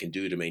what we can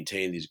do to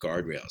maintain these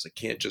guardrails.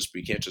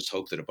 We can't just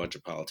hope that a bunch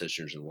of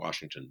politicians in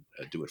Washington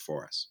do it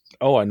for us.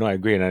 Oh, I know, I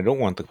agree, and I don't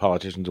want the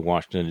politicians in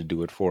Washington to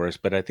do it for us.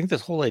 But I think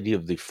this whole idea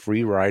of the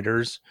free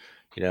riders,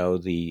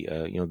 the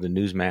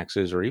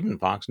Newsmaxes or even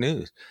Fox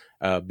News,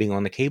 being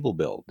on the cable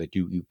bill, that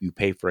you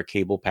pay for a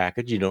cable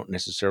package, you don't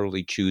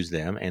necessarily choose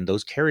them, and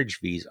those carriage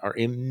fees are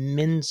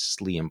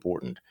immensely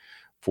important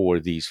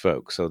for these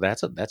folks. So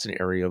that's an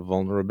area of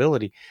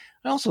vulnerability.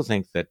 I also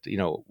think that,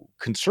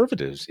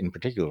 conservatives in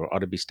particular ought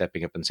to be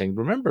stepping up and saying,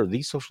 remember,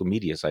 these social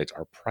media sites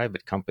are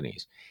private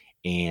companies,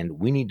 and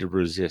we need to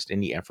resist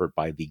any effort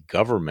by the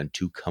government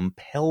to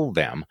compel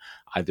them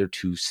either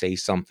to say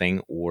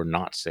something or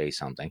not say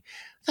something.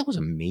 That was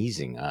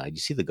amazing. You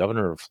see, the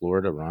governor of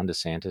Florida, Ron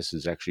DeSantis,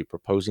 is actually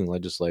proposing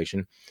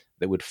legislation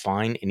that would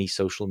fine any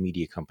social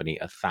media company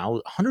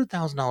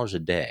 $100,000 a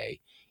day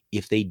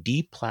if they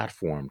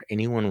deplatformed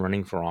anyone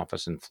running for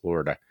office in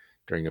Florida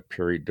during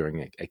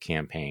a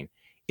campaign.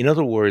 In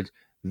other words,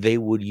 they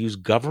would use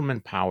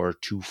government power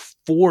to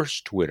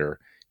force Twitter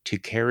to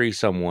carry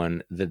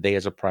someone that they,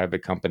 as a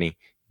private company,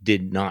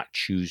 did not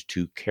choose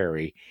to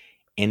carry.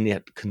 And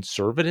yet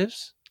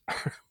conservatives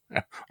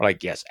are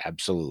like, yes,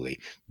 absolutely.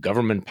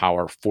 Government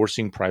power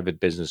forcing private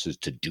businesses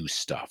to do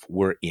stuff.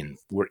 We're in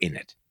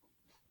it.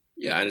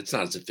 Yeah, and it's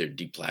not as if they're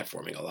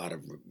deplatforming a lot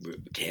of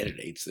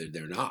candidates.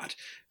 They're not.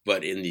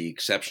 But in the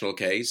exceptional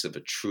case of a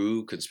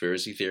true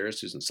conspiracy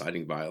theorist who's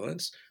inciting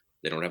violence,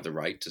 they don't have the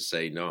right to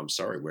say, no, I'm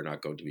sorry, we're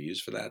not going to be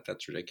used for that.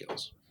 That's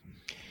ridiculous.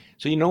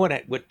 So you know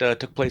what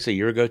took place a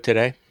year ago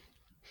today?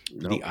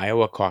 The No,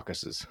 Iowa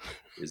caucuses.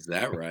 is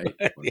that right?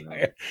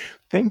 Wow.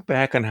 Think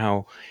back on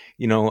how,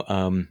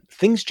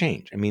 things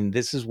change. I mean,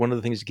 this is one of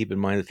the things to keep in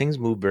mind. That things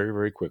move very,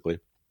 very quickly.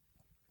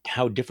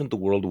 How different the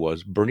world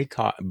was.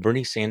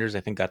 Bernie Sanders,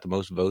 I think, got the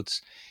most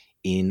votes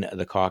in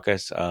the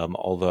caucus.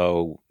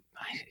 Although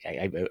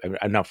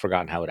I've not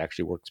forgotten how it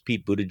actually works.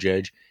 Pete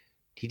Buttigieg,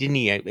 didn't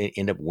he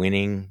end up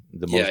winning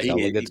the Yeah, most he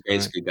delegates on it?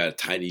 basically got a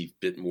tiny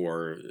bit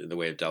more in the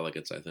way of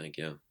delegates, I think.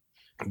 Yeah,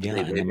 but Yeah,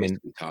 and they I mean,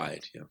 basically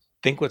tied. Yeah.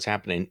 think what's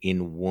happening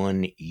in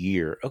 1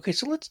 year. Okay,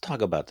 so let's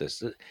talk about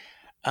this.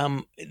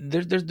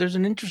 There's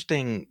an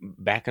interesting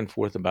back and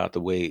forth about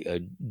the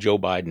way Joe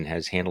Biden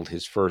has handled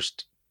his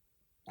first.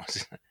 I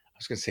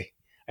was going to say,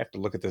 I have to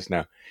look at this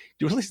now. Do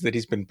you realize that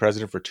he's been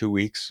president for 2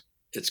 weeks?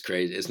 It's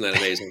crazy. Isn't that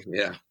amazing?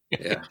 Yeah.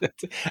 Yeah.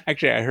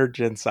 Actually, I heard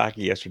Jen Psaki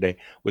yesterday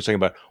was talking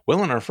about,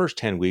 well, in our first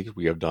 10 weeks,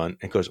 we have done,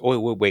 and goes,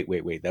 oh, wait.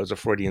 That was a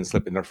Freudian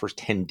slip. In our first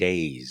 10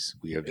 days,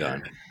 we have Yeah.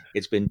 done.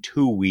 It's been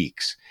 2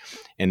 weeks.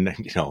 And,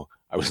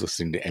 I was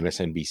listening to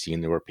MSNBC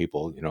and there were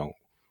people,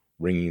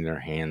 wringing their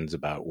hands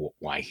about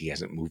why he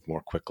hasn't moved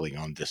more quickly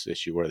on this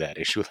issue or that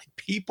issue. Like,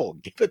 people,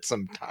 give it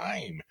some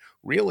time,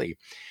 really.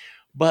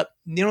 But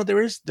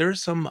there is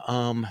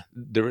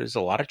a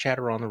lot of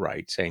chatter on the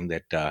right saying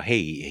that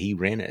hey, he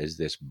ran as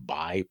this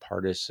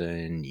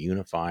bipartisan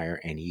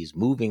unifier and he's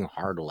moving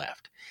hard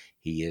left.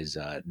 He is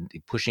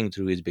pushing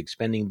through his big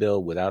spending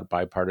bill without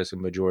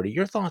bipartisan majority.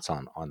 Your thoughts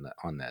on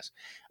this?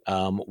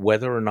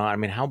 Whether or not, I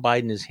mean, how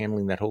Biden is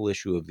handling that whole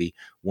issue of the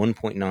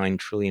 $1.9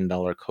 trillion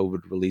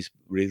COVID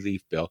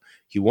relief bill.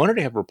 He wanted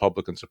to have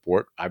Republican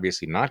support.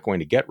 Obviously, not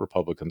going to get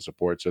Republican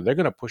support, so they're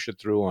going to push it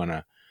through on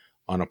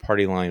a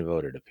party line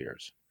vote, it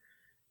appears.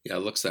 Yeah,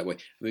 it looks that way. I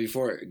mean,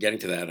 before getting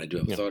to that, I do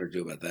have a Yeah, thought or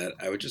two about that.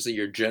 I would just say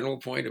your general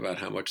point about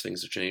how much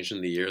things have changed in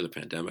the year. The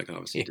pandemic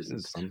obviously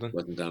isn't something.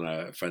 wasn't on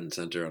a front and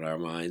center on our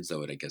minds,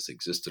 though it I guess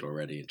existed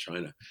already in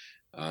China.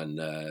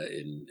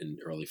 In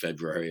early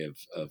February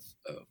of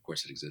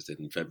course it existed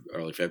in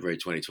early February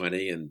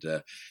 2020, and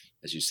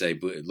as you say,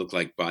 it looked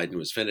like Biden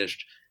was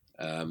finished.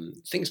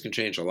 Things can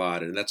change a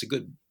lot, and that's a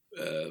good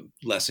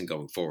lesson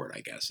going forward,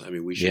 I guess. I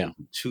mean, we Yeah. shouldn't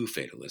be too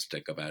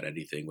fatalistic about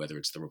anything, whether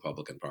it's the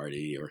Republican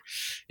Party or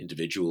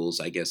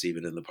individuals, I guess,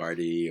 even in the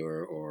party,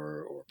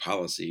 or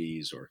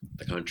policies, or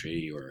the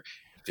country, or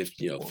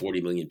 50,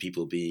 40 million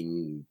people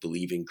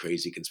believing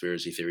crazy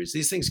conspiracy theories.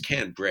 These things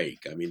can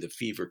break. I mean, the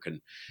fever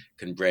can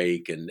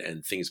break,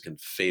 and things can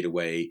fade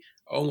away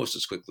almost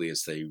as quickly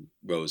as they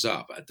rose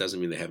up. It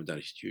doesn't mean they haven't done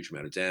a huge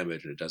amount of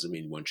damage, and it doesn't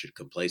mean one should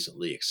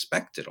complacently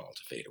expect it all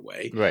to fade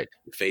away. Right.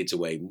 It fades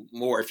away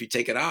more if you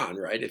take it on,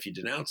 right? If you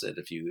denounce it,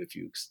 if you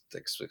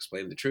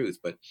explain the truth.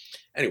 But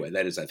anyway,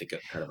 that is, I think, a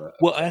kind of a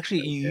Well,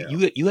 actually,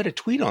 tale. you had a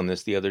tweet on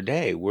this the other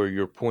day where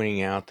you're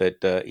pointing out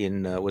that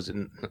in was it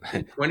In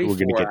we're going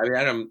to 24, get I mean,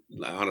 I don't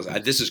honestly.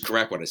 This is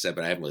correct what I said,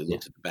 but I haven't really yeah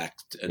looked at the back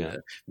and yeah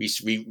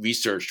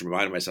researched and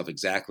reminded myself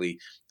exactly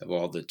of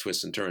all the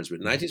twists and turns. But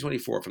in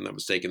 1924, if I'm not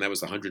mistaken, that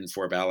was the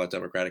 104 ballot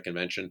Democratic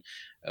convention,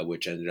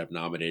 which ended up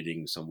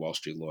nominating some Wall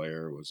Street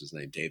lawyer. What was his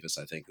name? Davis,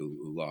 I think, who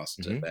lost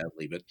mm-hmm.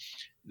 badly. But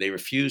they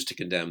refused to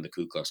condemn the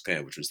Ku Klux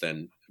Klan, which was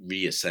then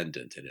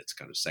reascendant in its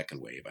kind of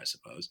second wave, I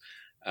suppose.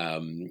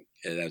 And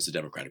that was the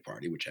Democratic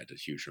Party, which had a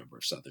huge number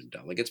of Southern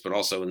delegates, but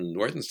also in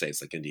northern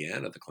states like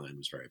Indiana, the Klan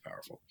was very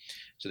powerful.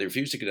 So they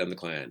refused to condemn the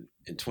Klan.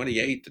 In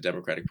 28, the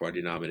Democratic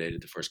Party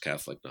nominated the first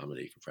Catholic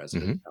nominee for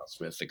president, Mm-hmm. Al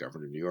Smith, the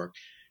governor of New York.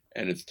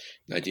 And in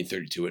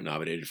 1932, it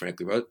nominated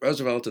Franklin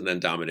Roosevelt, and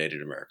then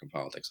dominated American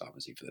politics,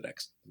 obviously, for the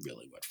next,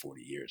 really,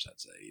 40 years, I'd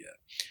say.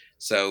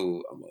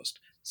 So almost.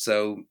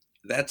 So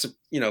that's,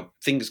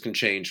 things can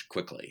change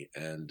quickly.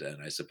 And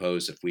I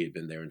suppose if we had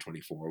been there in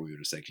 24, we would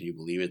have said, can you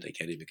believe it? They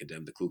can't even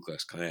condemn the Ku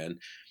Klux Klan.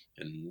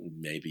 And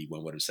maybe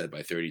one would have said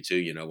by 32,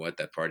 you know what,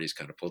 that party's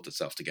kind of pulled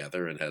itself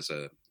together and has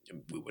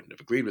we wouldn't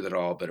have agreed with it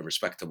all, but a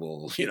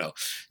respectable,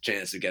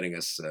 chance of getting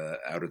us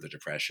out of the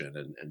depression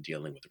and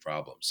dealing with the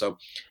problem. So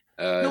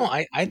No,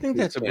 I think things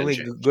that's a can really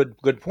change.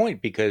 good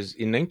point because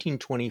in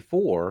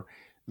 1924,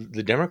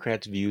 the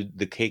Democrats viewed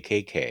the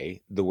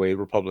KKK the way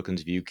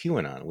Republicans view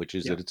QAnon, which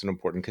is Yeah. that it's an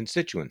important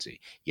constituency.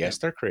 Yeah. Yes,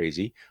 they're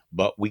crazy,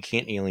 but we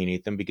can't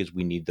alienate them because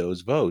we need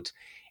those votes.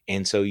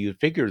 And so you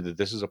figure that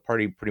this is a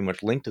party pretty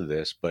much linked to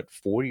this, but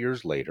 4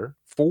 years later,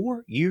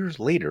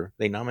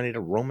 they nominate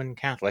a Roman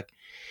Catholic.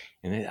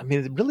 And I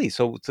mean, really,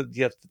 so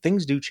yeah,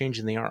 things do change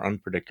and they are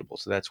unpredictable.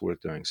 So that's worth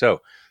doing.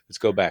 So let's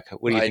go back.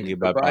 What do you think For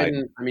about Biden,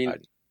 Biden? I mean,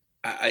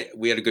 Biden.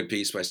 we had a good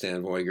piece by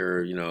Stan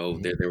Voiger.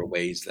 Mhm. There were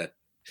ways that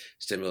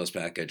stimulus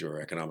package or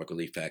economic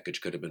relief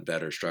package could have been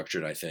better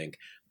structured. I think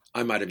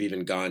I might have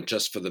even gone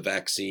just for the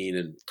vaccine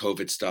and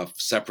COVID stuff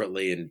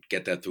separately and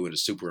get that through in a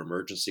super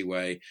emergency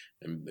way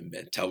and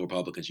tell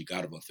Republicans you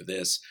got to vote for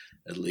this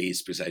at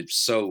least, because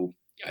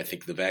I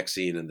think the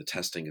vaccine and the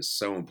testing is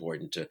so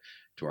important to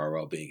our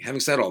well being.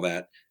 Having said all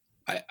that,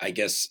 I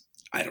guess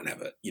I don't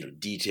have a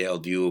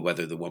detailed view of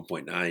whether the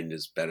 1.9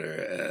 is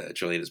better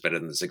trillion is better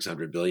than the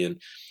 600 billion,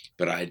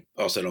 but I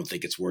also don't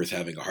think it's worth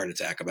having a heart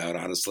attack about.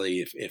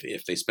 Honestly,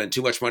 if they spend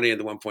too much money in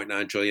the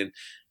 1.9 trillion,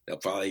 They'll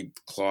probably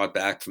claw it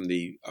back from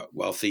the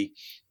wealthy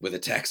with a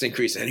tax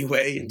increase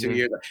anyway in 2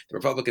 years. The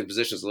Republican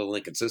position is a little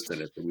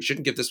inconsistent. We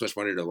shouldn't give this much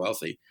money to the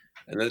wealthy.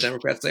 And then the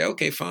Democrats say,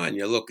 okay, fine.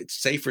 Look,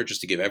 it's safer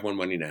just to give everyone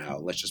money now.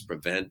 Let's just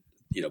prevent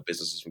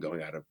businesses from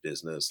going out of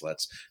business.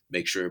 Let's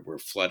make sure we're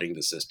flooding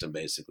the system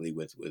basically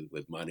with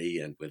money,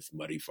 and with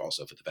money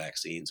also for the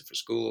vaccines and for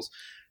schools.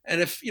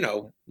 And if,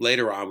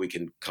 later on we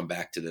can come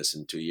back to this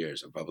in 2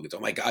 years, Republicans, oh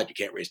my God, you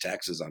can't raise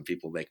taxes on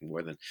people making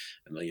more than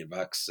 $1 million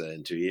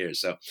in 2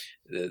 years. So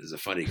there's a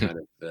funny kind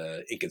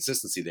of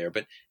inconsistency there.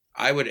 But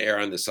I would err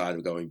on the side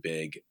of going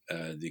big.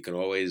 You can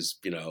always,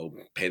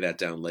 pay that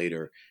down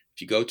later.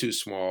 If you go too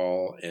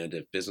small, and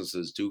if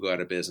businesses do go out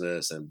of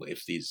business, and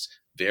if these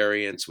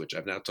variants, which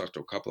I've now talked to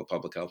a couple of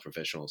public health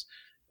professionals,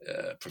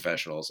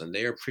 and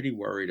they are pretty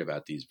worried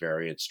about these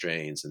variant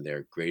strains and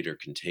their greater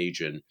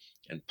contagion,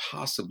 and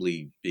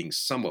possibly being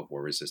somewhat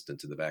more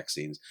resistant to the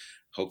vaccines.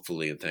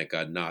 Hopefully, and thank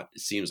God not.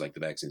 It seems like the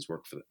vaccines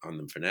work on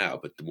them for now,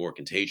 but the more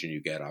contagion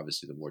you get,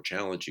 obviously, the more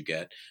challenge you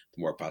get,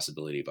 the more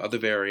possibility of other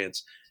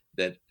variants.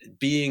 That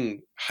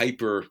being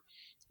hyper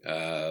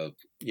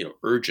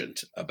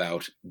urgent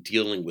about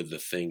dealing with the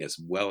thing as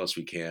well as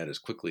we can, as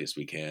quickly as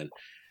we can,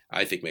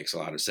 I think makes a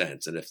lot of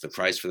sense. And if the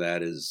price for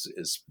that is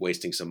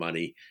wasting some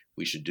money,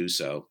 we should do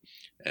so.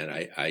 And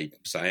I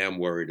am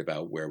worried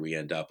about where we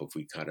end up if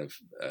we kind of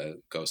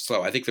go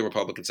slow. I think the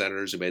Republican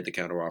senators who made the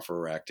counteroffer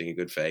are acting in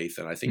good faith,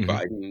 and I think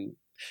Biden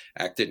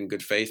acted in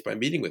good faith by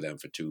meeting with them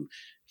for 2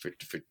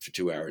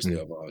 hours in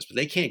the Oval Office. But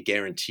they can't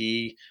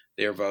guarantee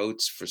their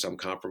votes for some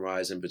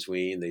compromise in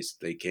between.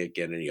 They can't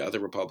get any other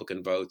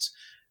Republican votes.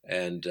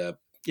 And,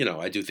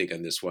 I do think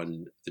on this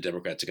one, the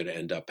Democrats are going to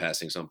end up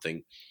passing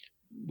something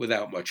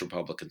without much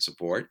Republican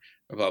support.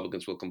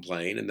 Republicans will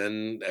complain, and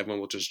then everyone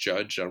will just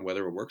judge on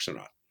whether it works or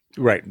not.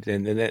 Right.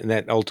 And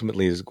that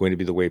ultimately is going to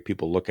be the way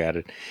people look at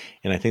it.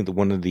 And I think that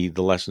one of the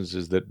lessons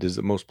is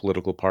that most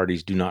political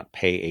parties do not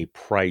pay a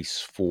price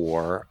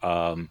for,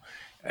 I'm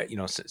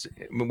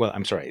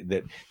sorry,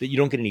 that you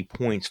don't get any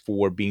points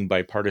for being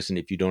bipartisan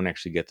if you don't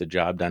actually get the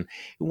job done.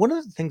 One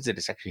of the things that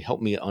has actually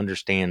helped me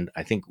understand,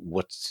 I think,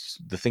 what's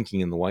the thinking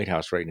in the White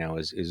House right now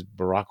is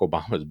Barack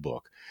Obama's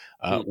book,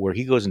 where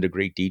he goes into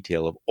great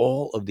detail of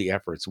all of the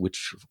efforts,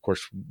 which, of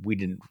course, we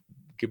didn't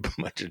give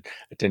much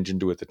attention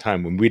to at the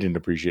time, when we didn't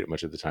appreciate it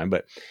much at the time,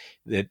 but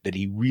that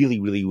he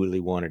really, really, really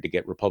wanted to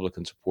get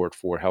Republican support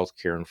for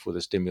healthcare and for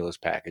the stimulus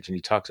package. And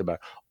he talks about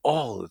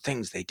all the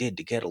things they did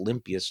to get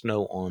Olympia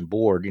Snow on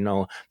board,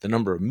 the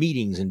number of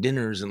meetings and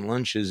dinners and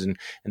lunches. And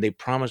they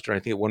promised her, I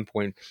think at one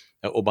point,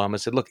 Obama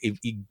said, look, if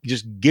you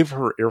just give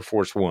her Air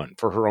Force One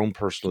for her own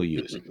personal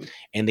use.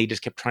 And they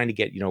just kept trying to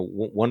get,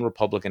 one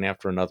Republican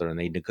after another, and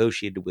they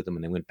negotiated with them,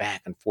 and they went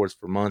back and forth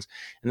for months.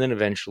 And then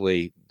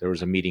eventually there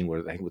was a meeting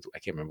where I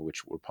can't remember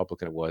which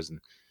Republican it was. And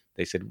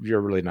they said,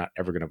 you're really not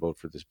ever going to vote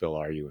for this bill,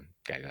 are you? And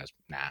the guy goes,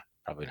 nah,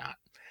 probably not.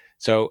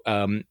 So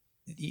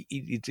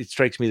it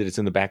strikes me that it's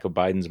in the back of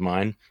Biden's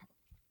mind.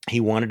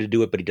 He wanted to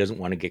do it, but he doesn't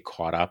want to get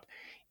caught up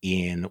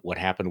in what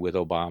happened with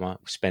Obama,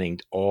 spending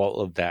all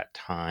of that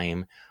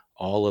time,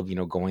 all of,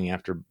 going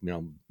after,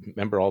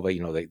 remember all the,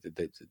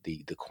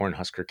 the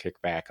Cornhusker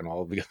kickback and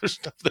all of the other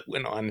stuff that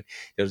went on.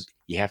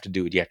 You have to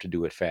do it. You have to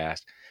do it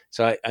fast.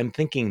 So I'm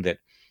thinking that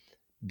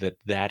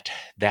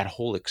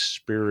whole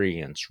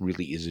experience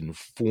really is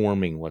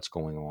informing what's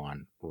going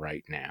on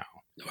right now.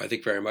 No, I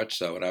think very much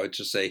so. And I would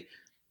just say,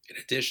 in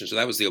addition, so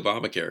that was the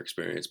Obamacare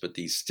experience, but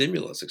the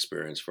stimulus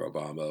experience for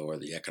Obama, or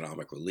the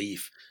economic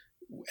relief,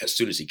 as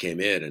soon as he came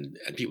in, and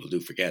people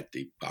do forget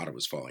the bottom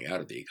was falling out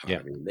of the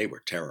economy. Yeah. They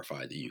were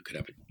terrified that you could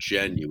have a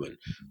genuine,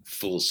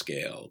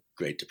 full-scale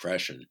Great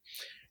Depression.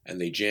 And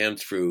they jammed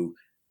through,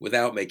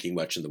 without making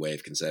much in the way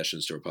of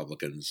concessions to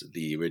Republicans,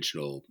 the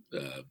original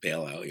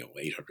bailout,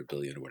 $800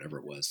 billion or whatever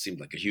it was, seemed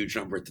like a huge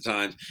number at the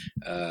time,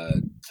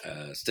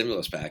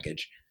 stimulus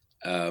package.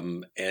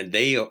 And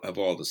they have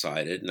all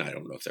decided, and I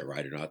don't know if they're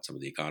right or not, some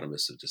of the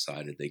economists have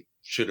decided they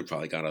should have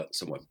probably gone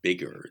somewhat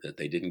bigger, that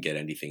they didn't get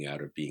anything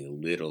out of being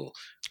a little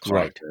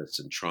cautious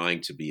and trying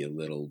to be a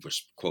little,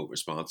 quote,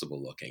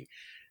 responsible looking.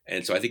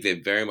 And so I think they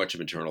very much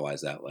have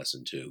internalized that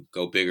lesson too.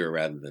 Go bigger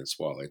rather than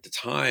smaller. At the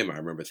time, I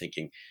remember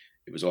thinking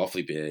it was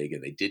awfully big,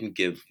 and they didn't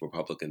give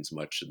Republicans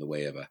much in the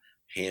way of a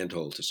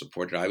handhold to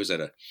support it. I was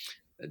at a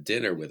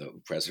dinner with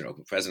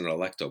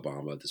President-elect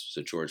Obama. This was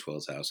at George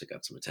Will's house. It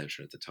got some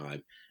attention at the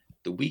time.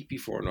 The week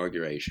before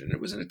inauguration,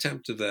 it was an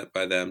attempt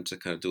by them to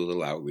kind of do a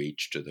little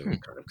outreach to the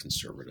kind of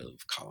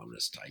conservative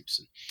columnist types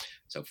and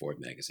so forth,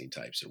 magazine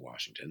types in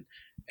Washington.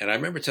 And I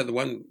remember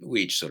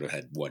we each sort of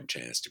had one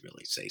chance to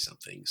really say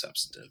something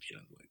substantive.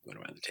 We went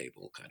around the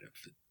table, kind of.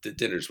 The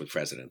dinners with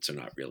presidents are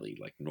not really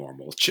like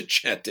normal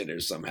chit-chat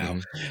dinners somehow.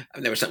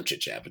 There was some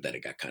chit-chat, but then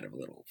it got kind of a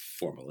little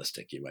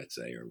formalistic, you might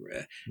say.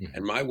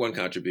 And my one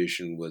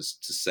contribution was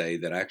to say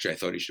that actually I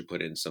thought he should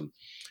put in a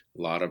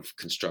lot of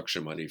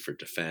construction money for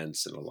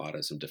defense, and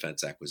some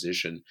defense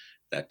acquisition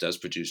that does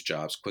produce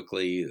jobs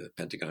quickly. The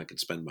Pentagon can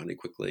spend money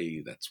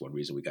quickly. That's one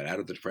reason we got out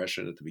of the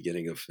Depression in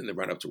the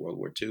run-up to World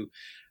War II.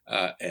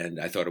 And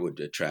I thought it would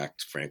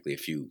attract, frankly, a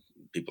few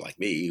people like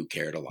me who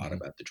cared a lot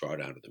about the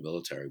drawdown of the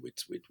military,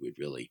 we'd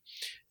really,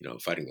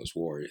 fighting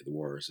the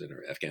wars in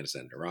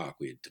Afghanistan and Iraq,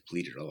 we had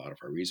depleted a lot of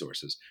our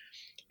resources.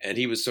 And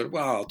he was sort of,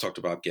 well, I'll talk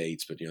about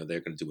Gates, but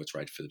they're going to do what's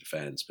right for the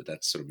defense. But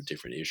that's sort of a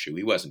different issue.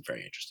 He wasn't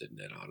very interested in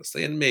it,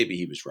 honestly, and maybe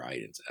he was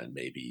right, and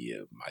maybe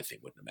my thing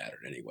wouldn't have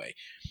mattered anyway.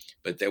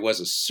 But there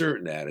was a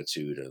certain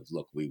attitude of,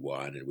 look, we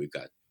won, and we've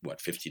got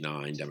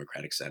 59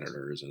 Democratic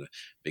senators and a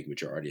big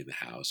majority in the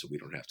House, and we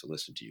don't have to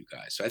listen to you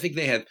guys. So I think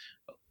they had,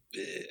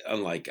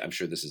 unlike, I'm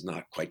sure this is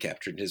not quite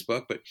captured in his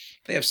book, but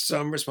they have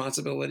some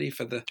responsibility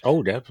for the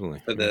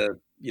definitely for the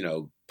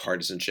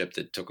partisanship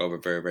that took over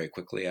very, very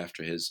quickly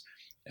after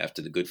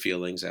the good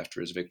feelings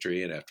after his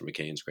victory and after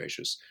McCain's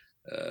gracious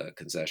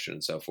concession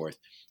and so forth.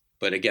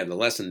 But again, the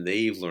lesson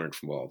they've learned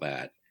from all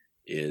that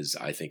is,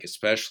 I think,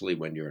 especially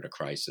when you're in a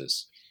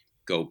crisis,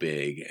 go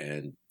big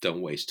and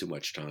don't waste too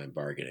much time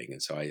bargaining.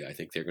 And so I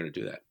think they're going to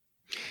do that.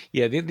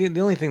 Yeah,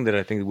 the only thing that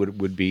I think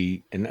would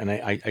be, and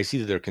I see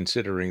that they're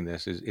considering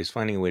this, is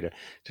finding a way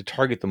to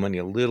target the money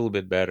a little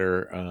bit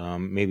better,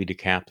 maybe to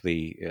cap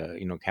the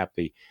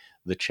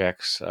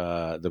checks,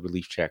 the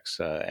relief checks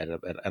at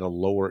a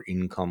lower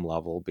income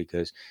level,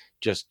 because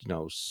just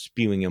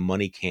spewing a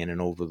money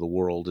cannon over the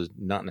world is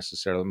not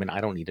necessarily. I mean,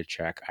 I don't need a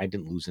check. I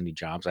didn't lose any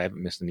jobs. I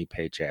haven't missed any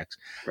paychecks.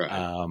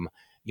 Right.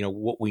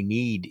 What we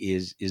need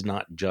is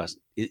not just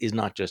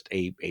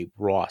a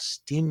raw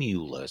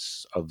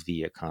stimulus of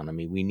the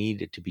economy. We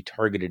need it to be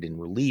targeted in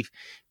relief,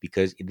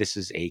 because this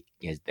is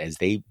as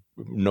they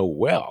know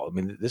well. I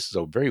mean, this is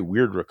a very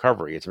weird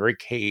recovery. It's very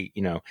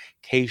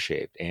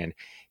K-shaped, and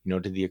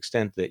to the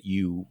extent that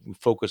you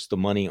focus the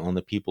money on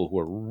the people who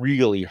are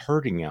really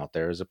hurting out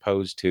there, as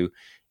opposed to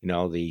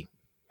the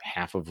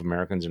half of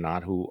Americans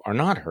who are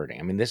not hurting.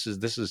 I mean, this is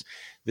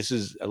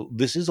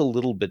a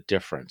little bit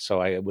different. So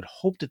I would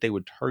hope that they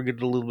would target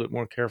it a little bit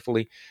more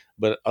carefully.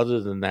 But other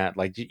than that,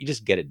 like, you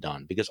just get it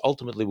done, because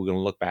ultimately we're going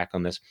to look back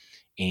on this,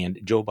 and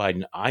Joe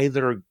Biden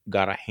either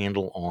got a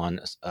handle on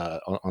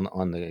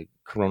the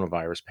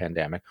coronavirus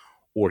pandemic,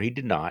 or he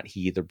did not. He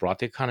either brought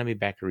the economy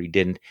back or he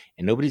didn't.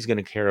 And nobody's going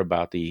to care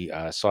about the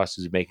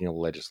sausage making of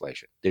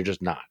legislation. They're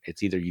just not.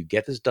 It's either you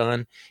get this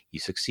done, you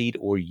succeed,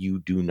 or you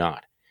do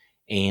not.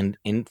 And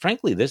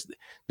frankly,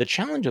 the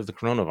challenge of the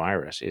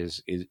coronavirus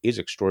is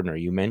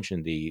extraordinary. You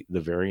mentioned the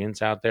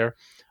variants out there.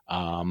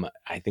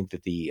 I think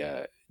that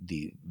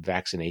the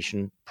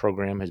vaccination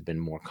program has been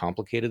more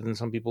complicated than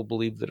some people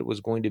believe that it was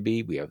going to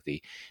be. We have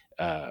the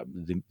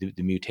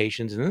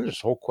mutations, and then there's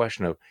this whole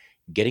question of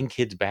getting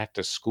kids back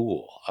to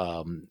school.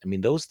 I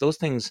mean, those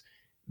things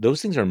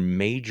are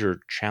major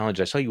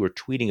challenges. I saw you were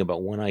tweeting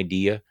about one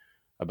idea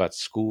about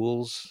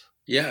schools.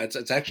 Yeah,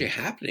 it's actually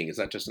happening. It's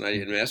not just an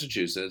idea in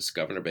Massachusetts.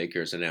 Governor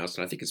Baker has announced,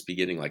 and I think it's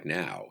beginning like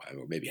now,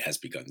 or maybe it has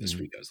begun this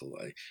week.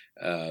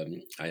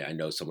 I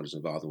know someone who's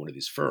involved in one of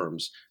these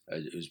firms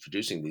who's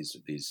producing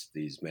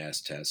these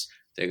mass tests.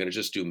 They're going to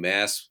just do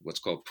mass, what's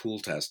called pool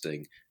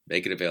testing,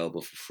 make it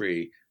available for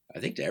free. I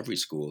think to every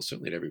school,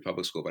 certainly to every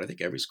public school, but I think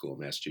every school in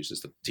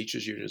Massachusetts. The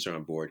teachers' unions are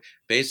on board.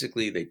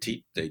 Basically, they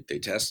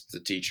test the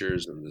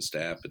teachers and the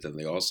staff, but then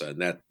they also and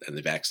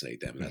they vaccinate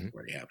them. And that's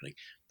already happening.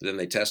 But then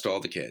they test all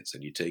the kids,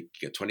 and you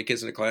get 20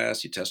 kids in a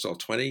class. You test all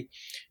 20.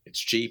 It's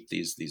cheap.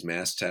 These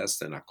mass tests,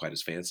 they're not quite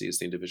as fancy as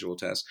the individual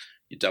tests.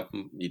 You dump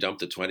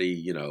the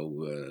 20,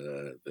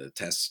 the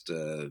test,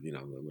 what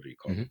do you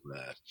call them?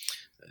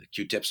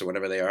 Q-tips or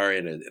whatever they are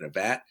in a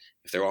vat.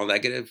 If they're all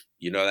negative,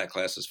 that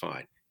class is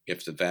fine.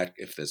 If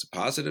there's a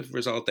positive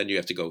result, then you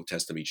have to go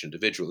test them each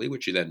individually,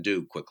 which you then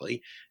do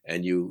quickly,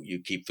 and you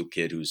keep the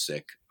kid who's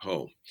sick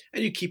home,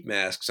 and you keep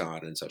masks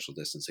on and social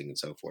distancing and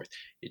so forth.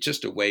 It's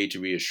just a way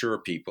to reassure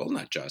people,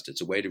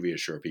 it's a way to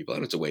reassure people,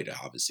 and it's a way to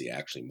obviously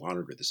actually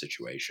monitor the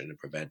situation and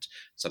prevent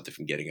something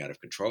from getting out of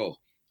control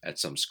at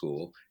some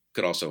school.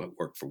 Could also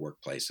work for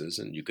workplaces,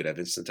 and you could have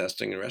instant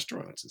testing in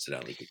restaurants.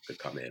 Incidentally, you could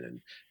come in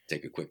and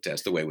take a quick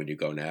test. The way when you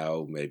go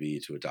now, maybe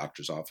to a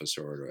doctor's office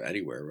or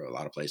anywhere, a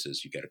lot of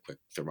places you get a quick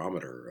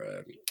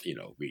thermometer,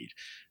 read.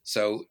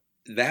 So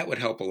that would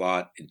help a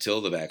lot until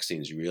the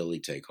vaccines really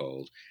take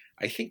hold.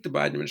 I think the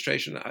Biden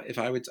administration, if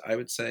I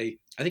would say,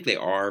 I think they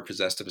are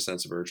possessed of a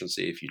sense of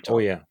urgency. If you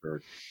talk,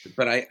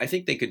 but I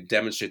think they could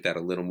demonstrate that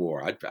a little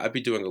more. I'd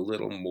be doing a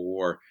little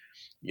more,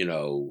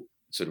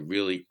 sort of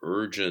really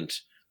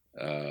urgent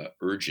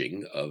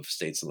urging of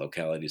states and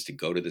localities to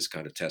go to this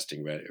kind of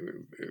testing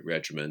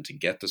regimen, to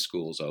get the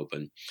schools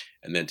open,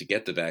 and then to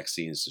get the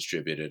vaccines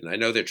distributed. And I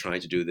know they're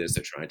trying to do this.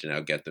 They're trying to now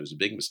get those. A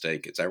big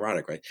mistake. It's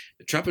ironic, right?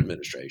 The Trump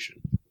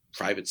administration,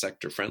 private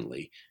sector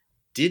friendly,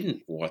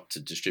 didn't want to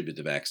distribute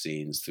the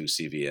vaccines through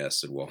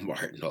CVS and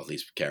Walmart and all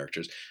these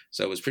characters.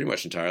 So it was pretty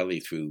much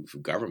entirely through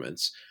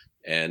governments.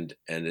 And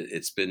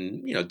it's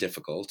been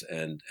difficult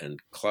and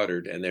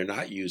cluttered, and they're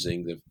not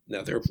using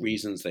now there are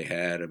reasons they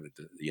had.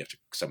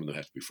 Some of them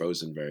have to be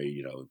frozen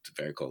to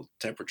very cold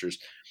temperatures,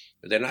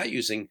 but they're not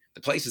using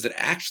the places that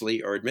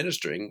actually are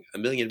administering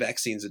 1 million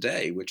vaccines a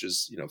day, which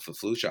is for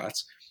flu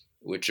shots,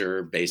 which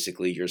are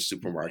basically your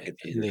supermarket.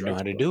 And they know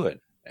how to do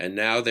it. And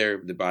now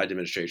the Biden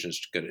administration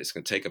is going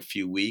to take a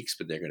few weeks,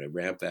 but they're going to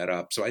ramp that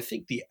up. So I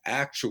think the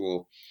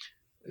actual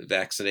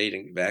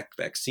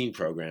vaccine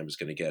program is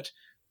going to get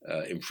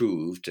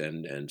improved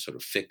and sort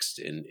of fixed.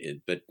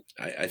 But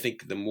I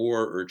think the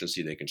more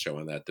urgency they can show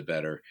on that, the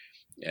better.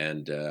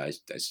 And I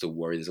still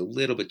worry there's a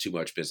little bit too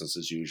much business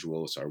as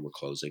usual. So we're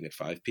closing at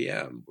 5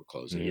 p.m. We're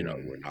closing,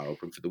 we're not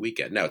open for the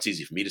weekend. Now, it's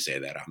easy for me to say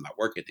that. I'm not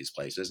working at these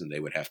places, and they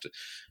would have to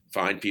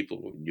find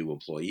people, new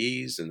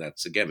employees. And but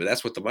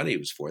that's what the money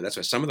was for. That's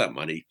why some of that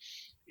money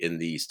in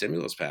the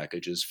stimulus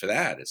package is for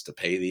that. It's to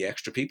pay the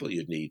extra people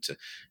you'd need to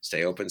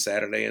stay open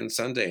Saturday and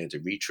Sunday, and to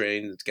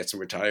retrain, to get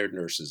some retired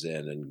nurses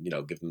in, and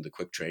give them the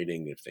quick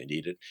training if they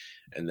need it,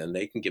 and then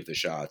they can give the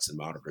shots and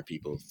monitor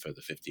people for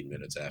the 15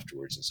 minutes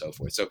afterwards and so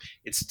forth. So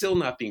it's still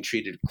not being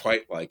treated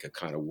quite like a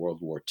kind of World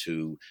War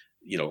II,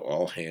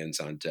 all hands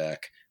on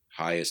deck,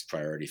 highest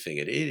priority thing.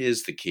 It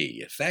is the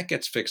key. If that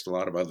gets fixed, a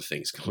lot of other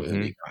things going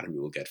in the economy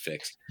will get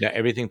fixed. Yeah,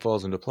 everything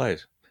falls into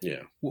place.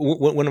 Yeah.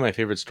 One of my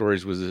favorite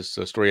stories was this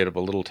story out of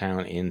a little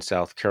town in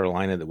South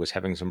Carolina that was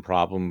having some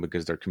problem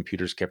because their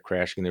computers kept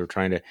crashing. They were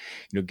trying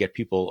to, get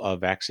people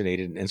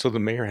vaccinated. And so the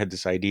mayor had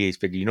this idea. He's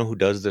figured, who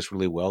does this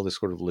really well, this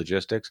sort of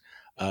logistics?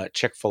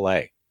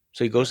 Chick-fil-A.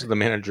 So he goes to the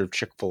manager of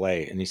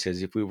Chick-fil-A and he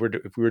says, if we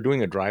were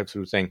doing a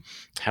drive-through thing,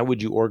 how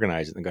would you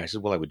organize it? And the guy says,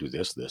 well, I would do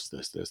this, this,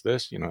 this, this,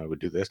 this, I would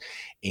do this.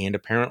 And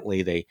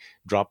apparently they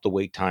dropped the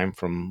wait time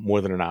from more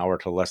than an hour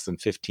to less than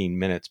 15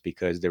 minutes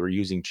because they were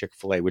using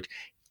Chick-fil-A, which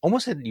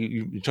almost had,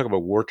 you talk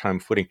about wartime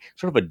footing,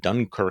 sort of a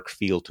Dunkirk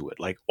feel to it,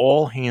 like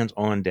all hands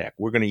on deck.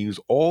 We're going to use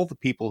all the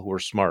people who are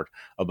smart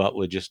about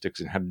logistics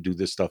and how to do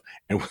this stuff,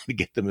 and we're going to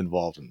get them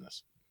involved in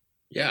this.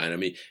 Yeah, and I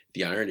mean,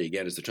 the irony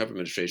again is the Trump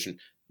administration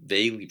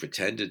vaguely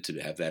pretended to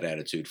have that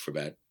attitude for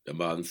about a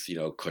month.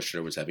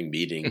 Kushner was having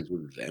meetings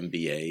with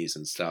MBAs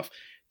and stuff.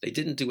 They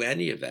didn't do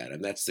any of that,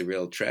 and that's the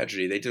real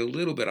tragedy. They did a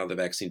little bit on the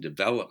vaccine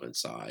development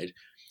side.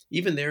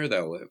 Even there,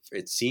 though,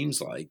 it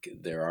seems like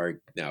there are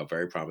now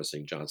very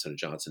promising Johnson &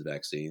 Johnson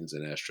vaccines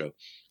and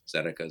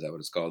AstraZeneca, is that what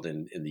it's called,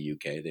 in the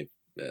UK.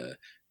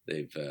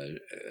 They've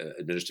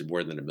administered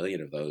more than 1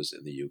 million of those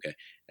in the UK.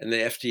 And the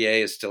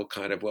FDA is still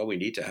kind of, well, we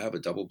need to have a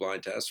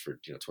double-blind test for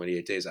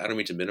 28 days. I don't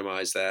mean to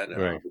minimize that.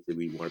 And right. Obviously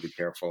we want to be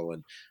careful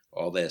and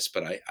all this.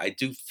 But I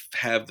do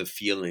have the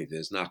feeling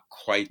there's not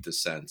quite the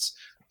sense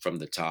from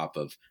the top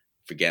of,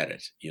 forget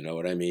it. You know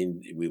what I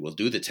mean? We will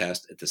do the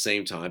test at the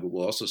same time, but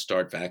we'll also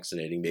start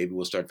vaccinating. Maybe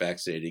we'll start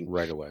vaccinating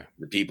right away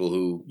the people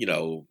who,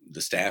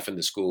 the staff in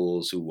the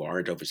schools who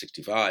aren't over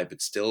 65,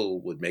 but still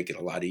would make it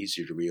a lot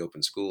easier to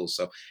reopen schools.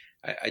 So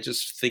I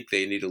just think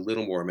they need a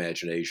little more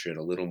imagination,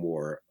 a little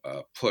more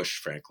push,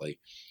 frankly,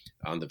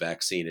 on the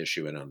vaccine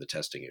issue and on the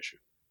testing issue.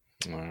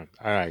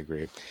 I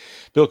agree.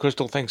 Bill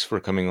Kristol, thanks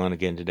for coming on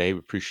again today. We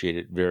appreciate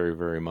it very,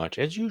 very much,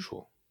 as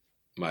usual.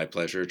 My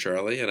pleasure,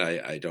 Charlie. And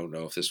I don't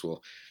know if this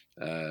will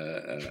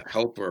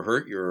help or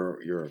hurt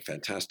your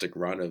fantastic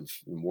run of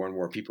more and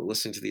more people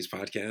listening to these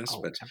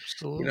podcasts. But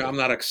absolutely. I'm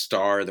not a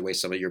star the way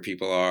some of your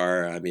people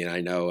are. I mean,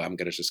 I know I'm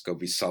going to just go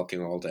be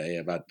sulking all day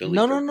about Billy.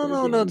 No.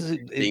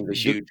 Being the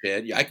huge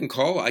hit. I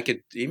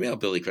could email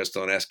Billy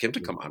Kristol and ask him to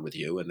come on with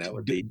you, and that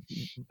would be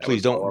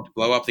please don't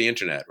blow up the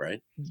internet,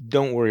 right?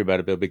 Don't worry about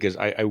it, Bill, because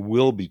I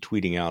will be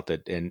tweeting out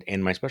that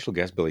and my special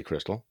guest, Billy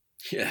Kristol.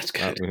 Yeah, that's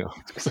good.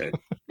 That's good.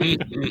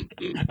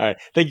 All right.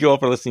 Thank you all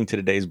for listening to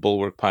today's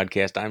Bulwark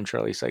podcast. I'm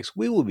Charlie Sykes.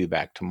 We will be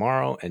back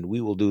tomorrow, and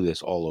we will do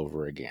this all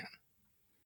over again.